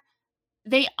are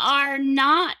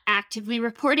not actively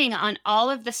reporting on all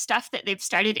of the stuff that they've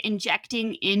started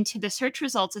injecting into the search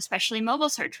results, especially mobile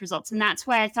search results. And that's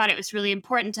why I thought it was really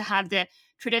important to have the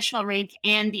traditional rank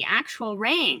and the actual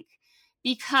rank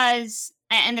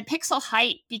and the pixel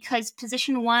height, because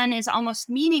position 1 is almost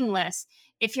meaningless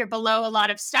if you're below a lot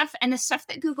of stuff. And the stuff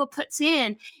that Google puts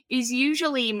in is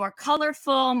usually more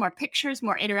colorful, more pictures,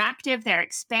 more interactive. They're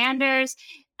expanders.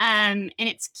 And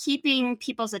it's keeping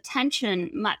people's attention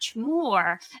much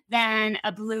more than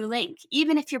a blue link.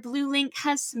 Even if your blue link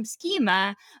has some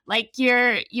schema, like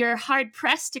you're hard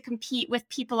pressed to compete with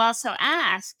People Also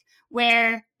Ask,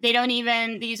 where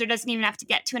the user doesn't even have to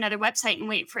get to another website and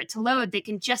wait for it to load. They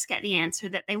can just get the answer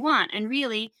that they want. And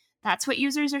really, that's what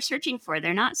users are searching for.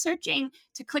 They're not searching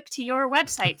to click to your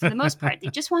website for the most part. They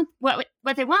just want what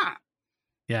they want.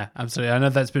 Yeah, absolutely. I know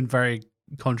that's been very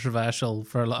controversial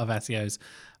for a lot of SEOs.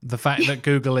 The fact that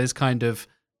Google is kind of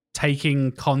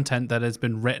taking content that has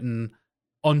been written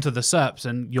onto the SERPs,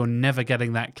 and you're never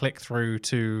getting that click through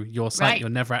to your site. Right. You're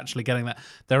never actually getting that.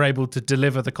 They're able to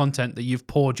deliver the content that you've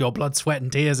poured your blood, sweat,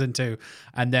 and tears into,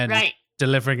 and then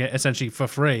delivering it essentially for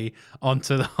free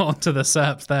onto the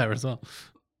SERPs there as well.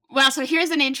 Well, so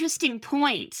here's an interesting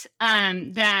point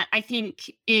that I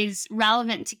think is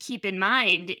relevant to keep in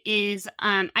mind is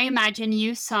I imagine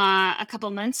you saw a couple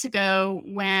months ago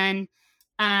when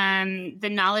the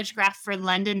knowledge graph for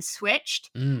London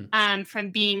switched from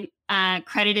being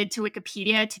credited to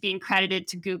Wikipedia to being credited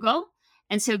to Google.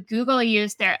 And so Google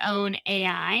used their own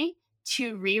AI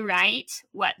to rewrite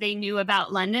what they knew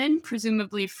about London,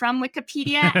 presumably from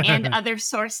Wikipedia and other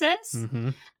sources. Mm-hmm.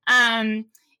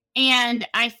 And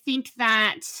I think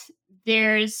that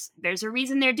there's a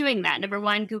reason they're doing that. Number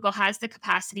one, Google has the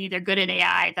capacity. They're good at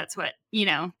AI. That's what,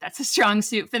 that's a strong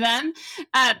suit for them.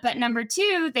 But number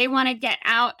two, they want to get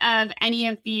out of any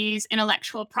of these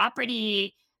intellectual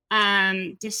property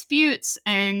disputes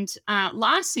and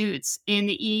lawsuits in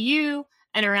the EU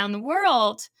and around the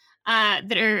world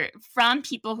that are from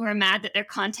people who are mad that their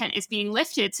content is being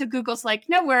lifted. So Google's like,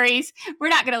 no worries, we're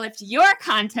not going to lift your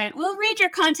content. We'll read your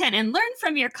content and learn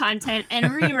from your content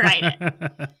and rewrite it.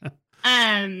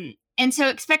 And so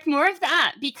expect more of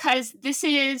that, because this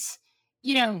is,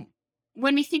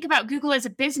 when we think about Google as a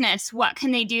business, what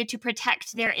can they do to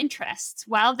protect their interests?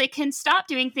 Well, they can stop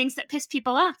doing things that piss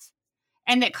people off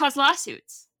and that cause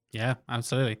lawsuits. Yeah,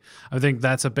 absolutely. I think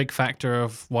that's a big factor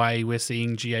of why we're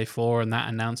seeing GA4 and that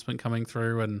announcement coming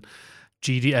through, and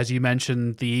as you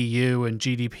mentioned, the EU and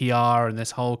GDPR and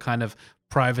this whole kind of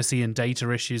privacy and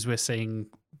data issues we're seeing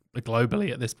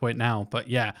globally at this point now. But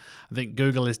yeah, I think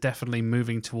Google is definitely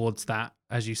moving towards that,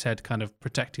 as you said, kind of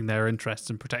protecting their interests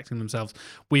and protecting themselves.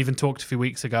 We even talked a few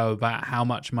weeks ago about how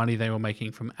much money they were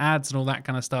making from ads and all that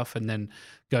kind of stuff, and then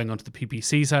going on to the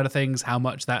PPC side of things, how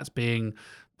much that's being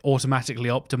automatically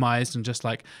optimized, and just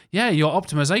like, yeah, your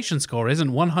optimization score isn't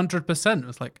 100%.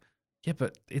 It's like, yeah,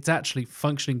 but it's actually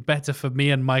functioning better for me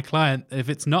and my client if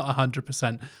it's not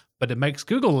 100%, but it makes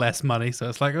Google less money. So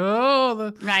it's like,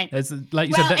 right. It's, like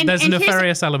you said, there's a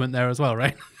nefarious element there as well,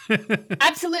 right?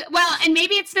 Absolutely. Well, and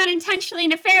maybe it's not intentionally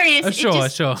nefarious. It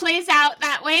just plays out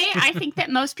that way. I think that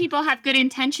most people have good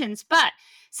intentions, but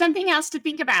something else to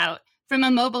think about from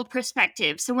a mobile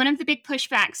perspective. So one of the big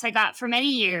pushbacks I got for many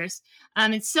years,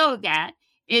 and still get,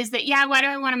 is that, why do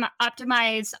I want to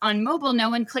optimize on mobile? No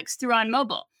one clicks through on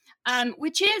mobile,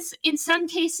 which is in some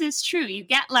cases true. You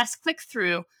get less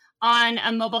click-through on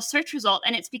a mobile search result,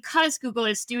 and it's because Google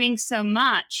is doing so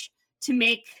much to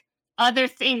make other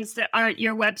things that aren't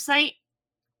your website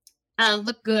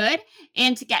look good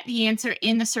and to get the answer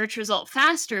in the search result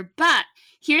faster. But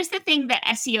here's the thing that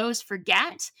SEOs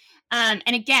forget. And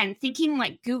again, thinking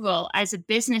like Google as a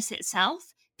business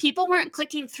itself, people weren't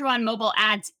clicking through on mobile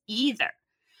ads either.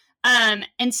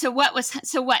 And so what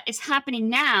is happening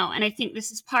now, and I think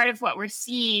this is part of what we're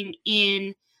seeing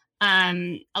in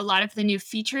a lot of the new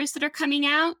features that are coming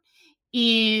out,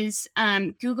 is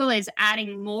Google is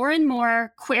adding more and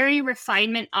more query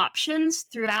refinement options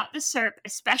throughout the SERP,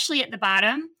 especially at the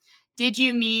bottom. Did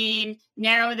you mean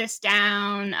narrow this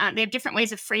down? They have different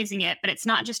ways of phrasing it, but it's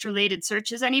not just related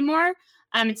searches anymore.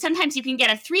 And sometimes you can get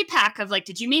a 3-pack of like,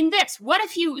 did you mean this? What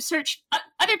if you search,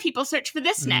 other people search for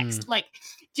this next? Like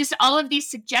just all of these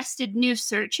suggested new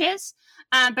searches,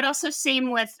 but also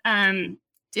same with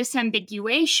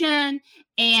disambiguation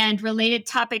and related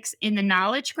topics in the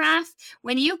knowledge graph.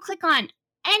 When you click on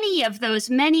any of those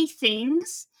many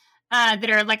things that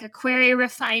are like a query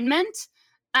refinement,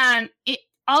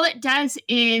 all it does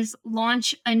is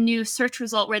launch a new search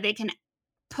result where they can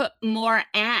put more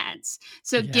ads.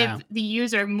 So give the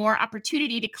user more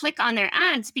opportunity to click on their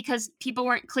ads, because people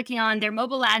weren't clicking on their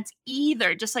mobile ads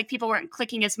either. Just like people weren't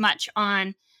clicking as much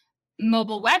on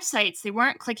mobile websites, they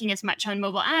weren't clicking as much on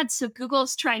mobile ads. So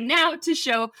Google's trying now to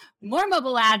show more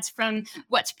mobile ads from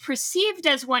what's perceived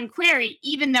as one query,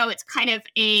 even though it's kind of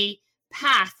a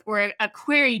path or a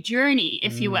query journey,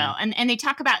 if you will. And they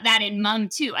talk about that in MUM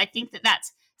too. I think that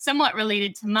that's somewhat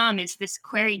related to MUM, is this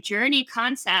query journey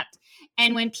concept.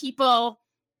 And when people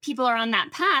are on that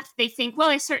path, they think, well,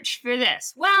 I searched for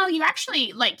this. Well, you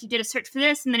actually, you did a search for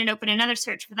this, and then it opened another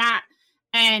search for that,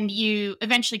 and you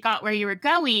eventually got where you were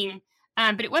going,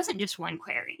 but it wasn't just one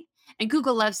query. And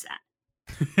Google loves that.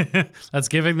 That's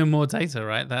giving them more data,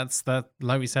 right? That's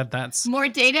like we said, that's more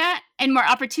data and more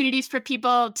opportunities for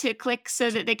people to click so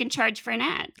that they can charge for an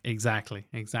ad. Exactly.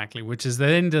 Which is the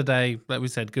end of the day, like we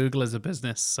said, Google is a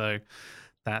business, so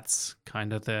that's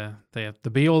kind of the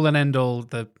be all and end all.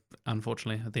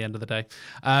 Unfortunately, at the end of the day,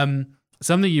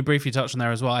 something you briefly touched on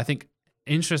there as well. I think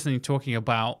interestingly, talking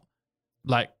about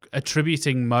like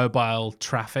attributing mobile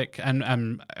traffic,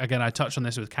 and again, I touched on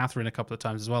this with Catherine a couple of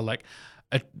times as well. Like,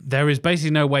 there is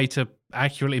basically no way to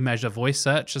accurately measure voice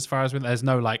search as far as there's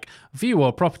no like view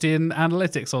or property in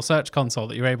analytics or search console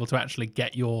that you're able to actually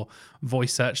get your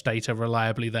voice search data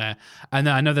reliably there. And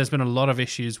I know there's been a lot of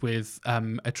issues with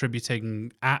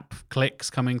attributing app clicks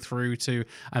coming through to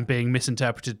and being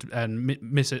misinterpreted and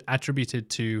misattributed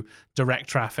to direct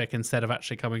traffic instead of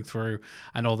actually coming through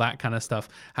and all that kind of stuff.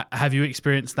 Have you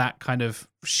experienced that kind of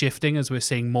shifting as we're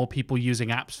seeing more people using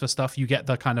apps for stuff? You get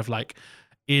the kind of like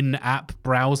in-app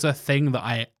browser thing that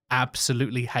I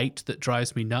absolutely hate, that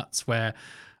drives me nuts, where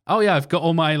I've got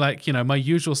all my my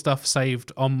usual stuff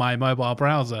saved on my mobile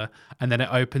browser, and then it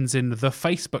opens in the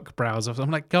Facebook browser. So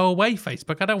I'm like, go away,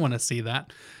 Facebook, I don't want to see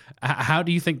that. How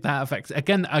do you think that affects?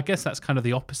 Again, I guess that's kind of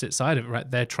the opposite side of it, right?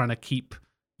 They're trying to keep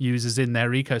users in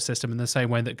their ecosystem in the same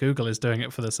way that Google is doing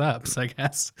it for the SERPs, I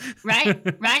guess. Right.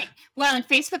 Well, and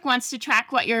Facebook wants to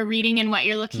track what you're reading and what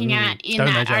you're looking at in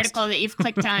that article that you've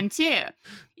clicked on too.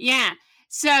 Yeah.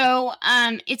 So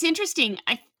it's interesting.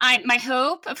 My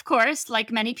hope, of course,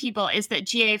 like many people, is that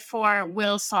GA4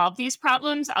 will solve these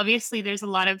problems. Obviously, there's a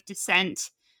lot of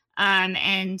dissent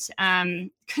and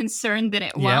concern that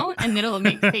it won't, and that it'll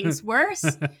make things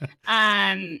worse.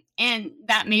 And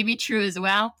that may be true as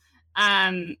well.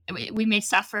 We may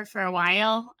suffer for a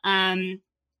while. I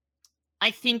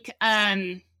think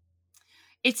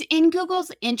it's in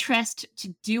Google's interest to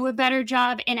do a better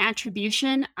job in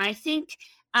attribution, I think,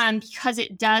 because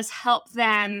it does help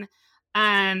them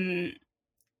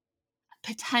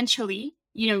potentially,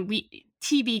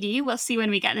 TBD, we'll see when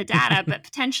we get the data, but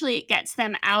potentially it gets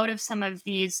them out of some of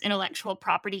these intellectual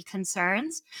property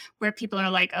concerns where people are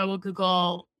like, oh, well,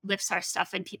 Google lifts our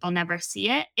stuff and people never see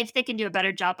it. If they can do a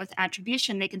better job with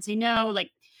attribution, they can say, no,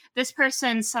 like this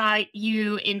person saw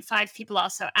you in 5 people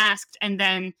also asked, and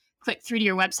then clicked through to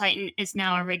your website and is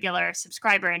now a regular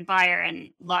subscriber and buyer,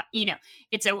 and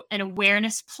it's an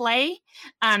awareness play.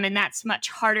 And that's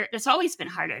much harder. That's always been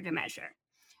harder to measure.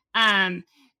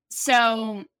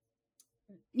 So,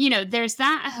 there's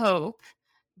that hope,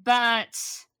 but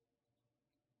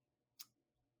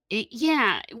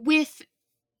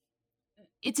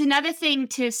it's another thing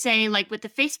to say, like with the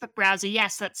Facebook browser,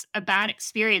 yes, that's a bad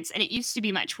experience. And it used to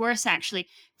be much worse, actually.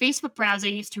 Facebook browser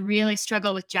used to really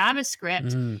struggle with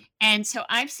JavaScript. And so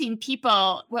I've seen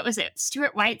people, what was it?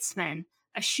 Stuart Weitzman,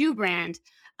 a shoe brand,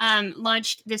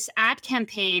 launched this ad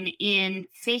campaign in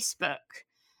Facebook.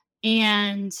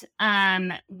 And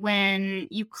when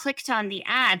you clicked on the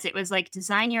ads, it was like,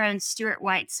 design your own Stuart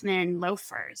Weitzman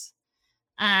loafers.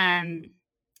 And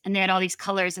they had all these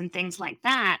colors and things like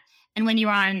that. And when you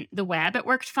were on the web, it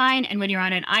worked fine. And when you're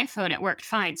on an iPhone, it worked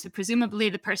fine. So presumably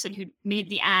the person who made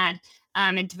the ad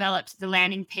and developed the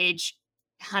landing page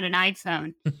had an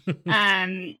iPhone.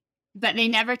 But they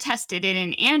never tested it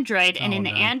in Android. And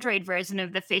the Android version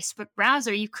of the Facebook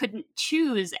browser, you couldn't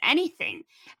choose anything.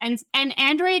 And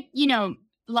Android,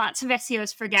 lots of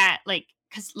SEOs forget,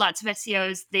 because lots of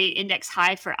SEOs, they index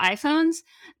high for iPhones,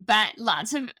 but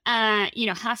lots of,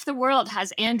 half the world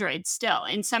has Android still.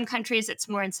 In some countries, it's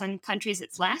more. In some countries,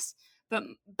 it's less.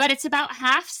 But it's about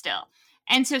half still.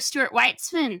 And so Stuart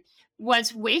Weitzman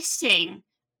was wasting,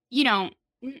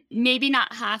 maybe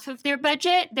not half of their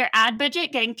ad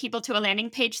budget, getting people to a landing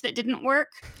page that didn't work,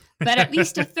 but at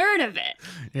least a third of it.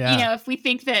 Yeah. If we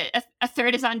think that a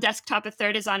third is on desktop, a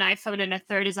third is on iPhone, and a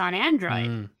third is on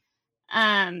Android.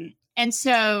 And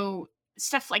so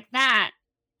stuff like that,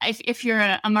 if you're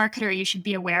a marketer, you should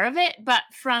be aware of it. But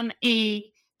from a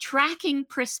tracking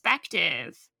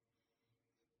perspective,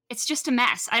 it's just a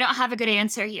mess. I don't have a good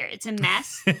answer here. It's a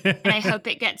mess, and I hope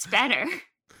it gets better.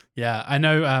 Yeah, I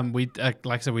know. We like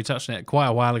I said, we touched on it quite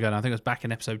a while ago, and I think it was back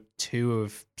in episode 2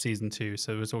 of season 2.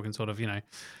 So we're talking sort of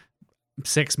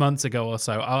 6 months ago or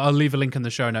so. I'll leave a link in the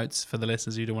show notes for the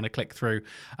listeners who do want to click through.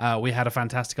 We had a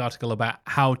fantastic article about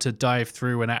how to dive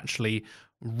through and actually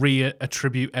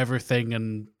reattribute everything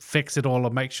and fix it all,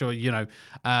 and make sure,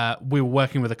 we were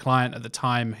working with a client at the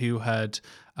time who had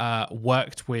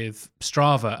worked with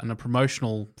Strava and a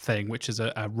promotional thing, which is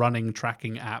a running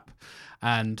tracking app.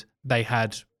 And they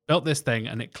had built this thing,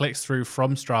 and it clicks through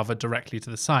from Strava directly to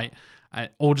the site. And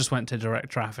it all just went to direct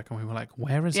traffic, and we were like,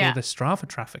 where is all this Strava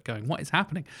traffic going? What is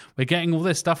happening? We're getting all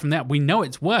this stuff from there. We know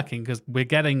it's working because we're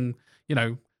getting,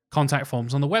 contact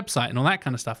forms on the website and all that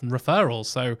kind of stuff and referrals.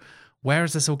 So where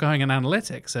is this all going in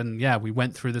analytics? And we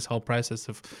went through this whole process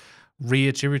of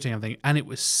reattributing everything. And it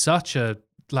was such a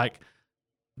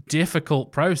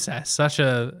difficult process.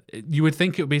 You would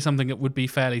think it would be something that would be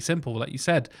fairly simple, like you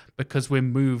said, because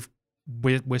we're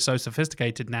so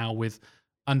sophisticated now with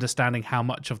understanding how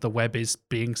much of the web is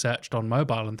being searched on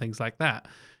mobile and things like that,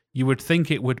 you would think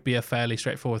it would be a fairly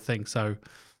straightforward thing. So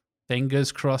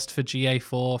fingers crossed for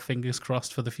GA4, fingers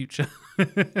crossed for the future.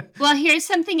 Well, here's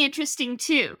something interesting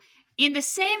too. In the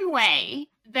same way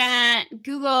that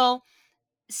Google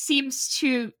seems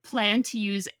to plan to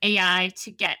use AI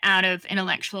to get out of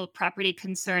intellectual property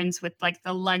concerns with like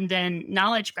the London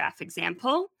Knowledge Graph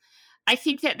example, I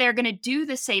think that they're going to do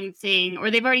the same thing,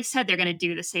 or they've already said they're going to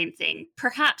do the same thing,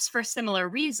 perhaps for similar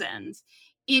reasons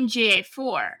in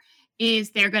GA4,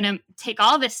 is they're going to take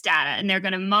all this data and they're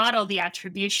going to model the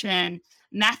attribution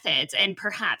methods, and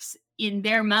perhaps in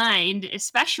their mind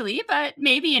especially, but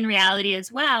maybe in reality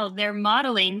as well, their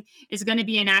modeling is going to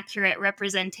be an accurate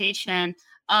representation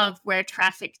of where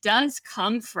traffic does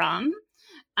come from.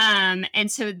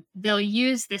 And so they'll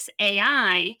use this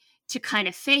AI to kind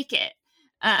of fake it.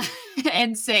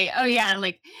 And say, oh yeah,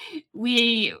 like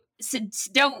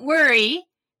don't worry,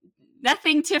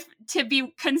 nothing to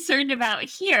be concerned about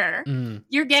here.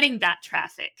 You're getting that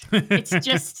traffic. It's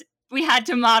just we had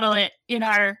to model it in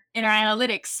our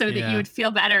analytics so that you would feel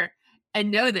better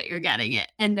and know that you're getting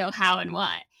it and know how and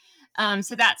why.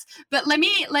 But let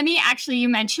me actually, you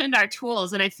mentioned our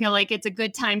tools, and I feel like it's a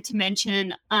good time to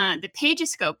mention the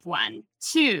Pagescope one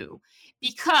too,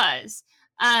 because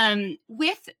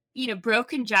with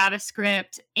broken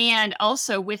JavaScript, and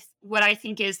also with what I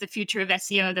think is the future of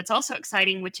SEO that's also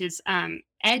exciting, which is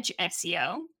Edge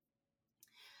SEO.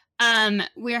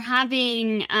 We're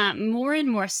having more and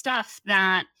more stuff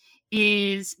that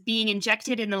is being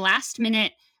injected in the last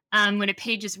minute when a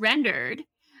page is rendered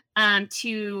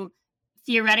to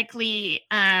theoretically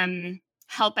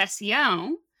help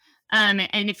SEO.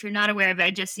 And if you're not aware of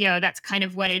Edge SEO, that's kind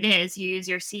of what it is. You use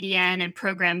your CDN and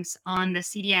programs on the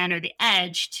CDN or the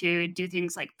Edge to do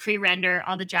things like pre-render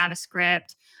all the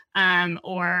JavaScript,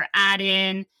 or add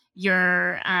in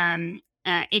your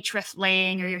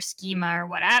hreflang or your schema or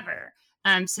whatever,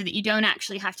 so that you don't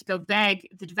actually have to go beg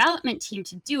the development team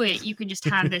to do it. You can just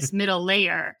have this middle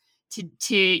layer to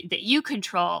that you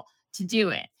control to do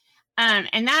it.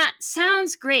 And that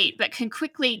sounds great, but can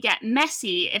quickly get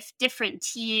messy if different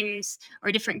teams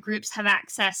or different groups have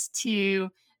access to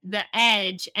the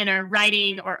Edge and are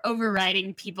writing or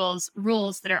overriding people's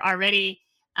rules that are already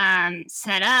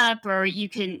set up, or you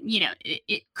can,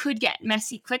 it could get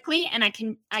messy quickly. And I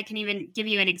can even give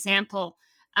you an example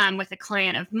with a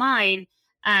client of mine.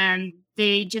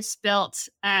 They just built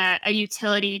a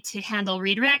utility to handle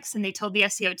redirects, and they told the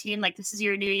SEO team, like, this is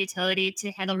your new utility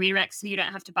to handle redirects, so you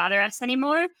don't have to bother us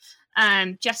anymore.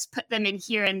 Just put them in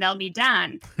here and they'll be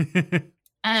done.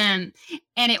 And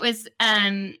it was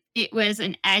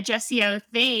an Edge SEO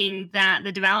thing that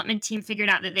the development team figured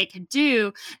out that they could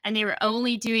do, and they were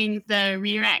only doing the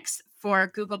redirects for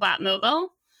Googlebot Mobile.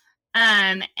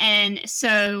 And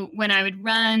so when I would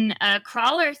run a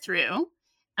crawler through,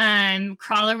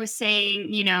 crawler was saying,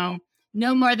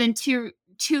 no more than two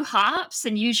hops,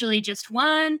 and usually just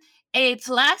one, A+.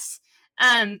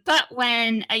 But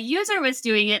when a user was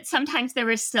doing it, sometimes there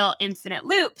were still infinite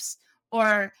loops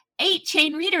or 8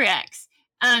 chain redirects,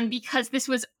 because this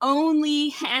was only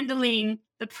handling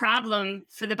the problem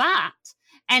for the bot.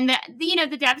 And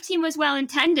the dev team was well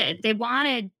intended. They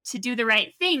wanted to do the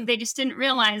right thing. They just didn't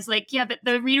realize, but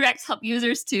the redirects help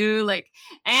users too.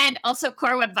 And also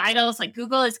Core Web Vitals,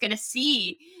 Google is going to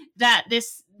see that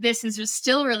this is just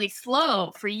still really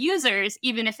slow for users,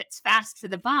 even if it's fast for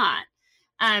the bot.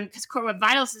 Because Core Web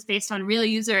Vitals is based on real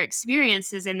user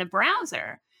experiences in the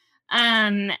browser.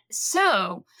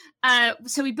 So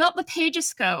we built the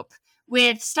Pagescope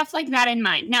with stuff like that in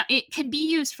mind. Now, it can be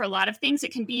used for a lot of things.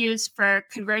 It can be used for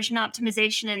conversion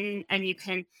optimization, and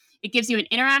it gives you an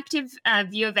interactive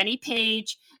view of any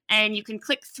page, and you can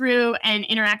click through and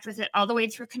interact with it all the way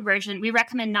through conversion. We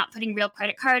recommend not putting real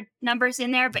credit card numbers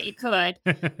in there, but you could.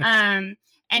 And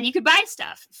you could buy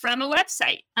stuff from a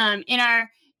website in our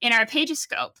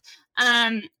Pagescope.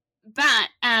 But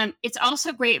it's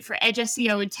also great for Edge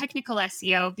SEO and technical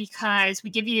SEO, because we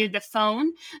give you the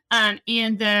phone and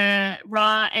the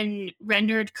raw and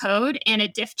rendered code and a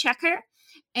diff checker.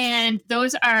 And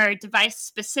those are device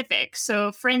specific.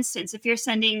 So for instance, if you're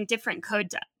sending different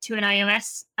code to an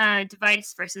iOS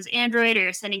device versus Android, or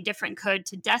you're sending different code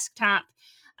to desktop,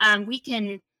 we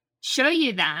can show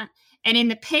you that. And in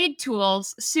the paid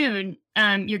tools soon,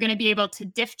 you're going to be able to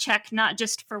diff check not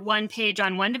just for one page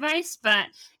on one device, but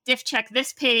diff check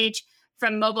this page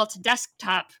from mobile to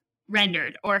desktop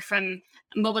rendered, or from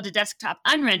mobile to desktop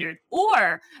unrendered,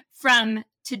 or from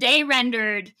today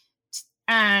rendered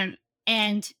and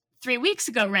 3 weeks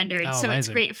ago rendered. Oh, so amazing. It's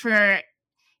great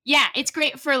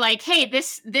for, hey,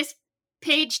 this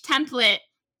page template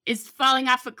is falling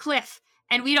off a cliff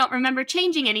and we don't remember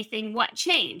changing anything, what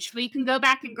changed? We can go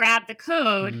back and grab the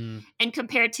code and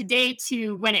compare today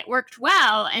to when it worked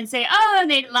well and say, oh,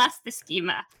 they lost the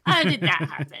schema. How did that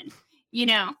happen? You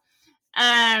know?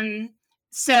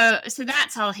 So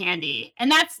that's all handy.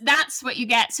 And that's what you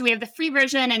get. So we have the free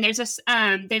version, and there's a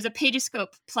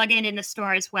Pagescope plugin in the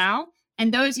store as well.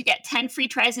 And those you get 10 free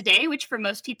tries a day, which for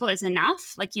most people is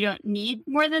enough. Like, you don't need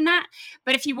more than that.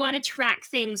 But if you want to track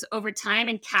things over time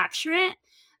and capture it,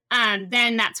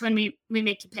 then that's when we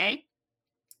make you pay.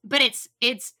 But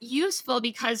it's useful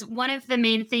because one of the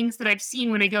main things that I've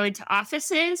seen when I go into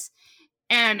offices,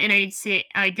 and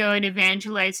I go and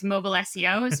evangelize mobile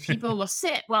SEO, is people will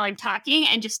sit while I'm talking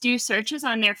and just do searches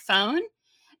on their phone.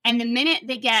 And the minute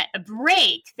they get a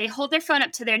break, they hold their phone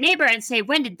up to their neighbor and say,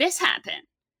 when did this happen?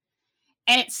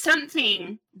 And it's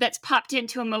something that's popped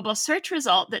into a mobile search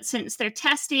result that, since they're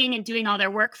testing and doing all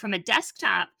their work from a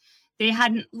desktop, they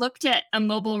hadn't looked at a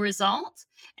mobile result,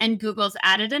 and Google's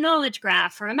added a knowledge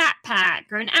graph or a map pack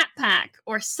or an app pack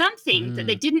or something that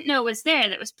they didn't know was there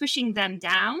that was pushing them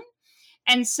down.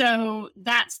 And so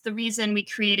that's the reason we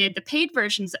created the paid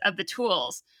versions of the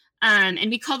tools. And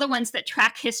we call the ones that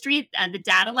track history the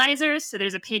datalyzers. So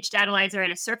there's a page datalyzer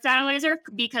and a SERP datalyzer,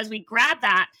 because we grab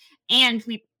that and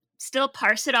we still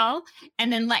parse it all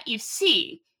and then let you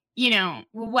see,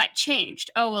 what changed.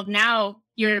 Oh, well, now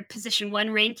your position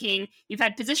 1 ranking, you've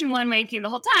had position 1 ranking the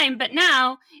whole time, but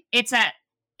now it's at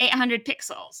 800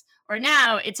 pixels, or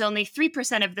now it's only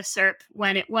 3% of the SERP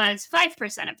when it was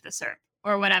 5% of the SERP,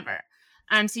 or whatever.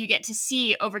 So you get to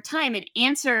see over time and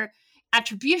answer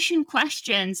attribution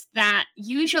questions that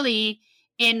usually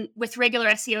with regular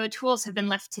SEO tools have been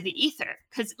left to the ether.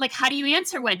 Because, like, how do you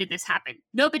answer when did this happen?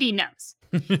 Nobody knows,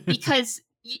 because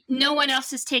no one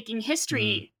else is taking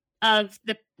history of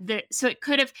the so it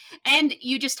could have, and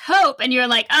you just hope, and you're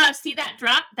like, oh, see that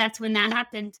drop? That's when that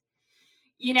happened,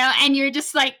 and you're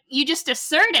just like, you just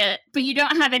assert it, but you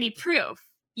don't have any proof.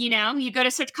 You go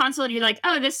to Search Console and you're like,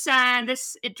 oh, this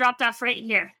it dropped off right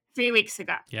here 3 weeks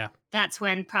ago. Yeah. That's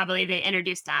when probably they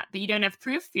introduced that, but you don't have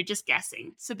proof. You're just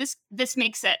guessing. So this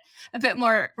makes it a bit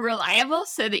more reliable,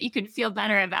 so that you can feel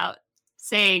better about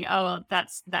saying, oh, well,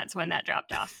 that's when that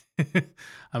dropped off.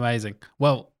 Amazing.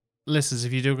 Well, listeners,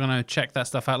 if you're going to check that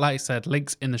stuff out, like I said,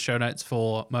 links in the show notes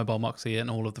for Mobile Moxie and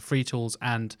all of the free tools,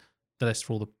 and the list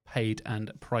for all the paid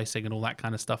and pricing and all that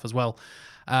kind of stuff as well.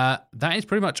 That is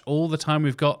pretty much all the time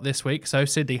we've got this week. So,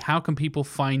 Cindy, how can people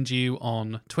find you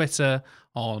on Twitter,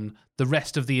 on the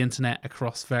rest of the internet,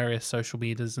 across various social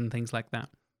medias and things like that?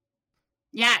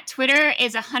 Yeah, Twitter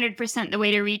is 100% the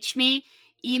way to reach me.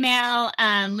 Email,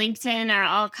 LinkedIn are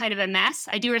all kind of a mess.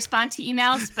 I do respond to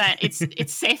emails, but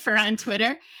it's safer on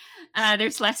Twitter.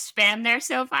 There's less spam there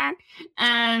so far.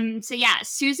 So yeah,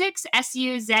 Suzzicks,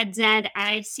 SUZZICKS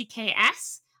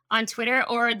on Twitter,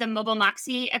 or the Mobile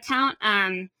Moxie account.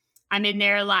 I'm in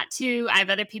there a lot too. I have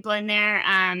other people in there.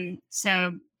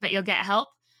 But you'll get help.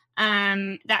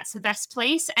 That's the best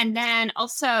place. And then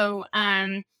also,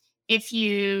 if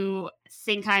you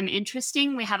think I'm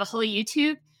interesting, we have a whole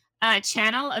YouTube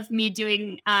channel of me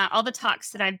doing all the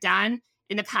talks that I've done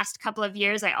in the past couple of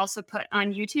years. I also put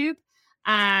on YouTube.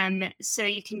 So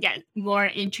you can get more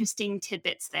interesting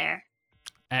tidbits there.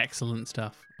 Excellent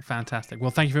stuff. Fantastic. Well,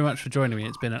 thank you very much for joining me.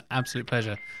 It's been an absolute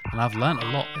pleasure, and I've learned a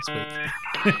lot this week.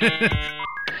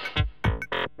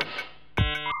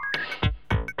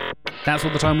 That's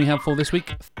all the time we have for this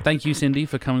week. Thank you, Cindy,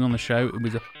 for coming on the show. It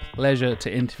was a pleasure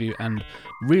to interview, and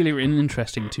really, really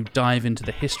interesting to dive into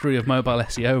the history of mobile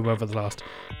SEO over the last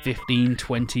 15,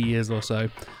 20 years or so.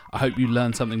 I hope you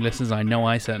learned something, listeners. I know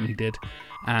I certainly did.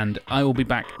 And I will be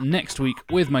back next week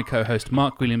with my co-host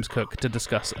Mark Williams-Cook to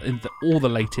discuss all the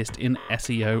latest in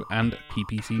SEO and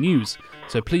PPC news.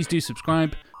 So please do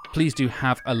subscribe. Please do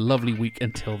have a lovely week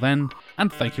until then.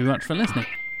 And thank you very much for listening.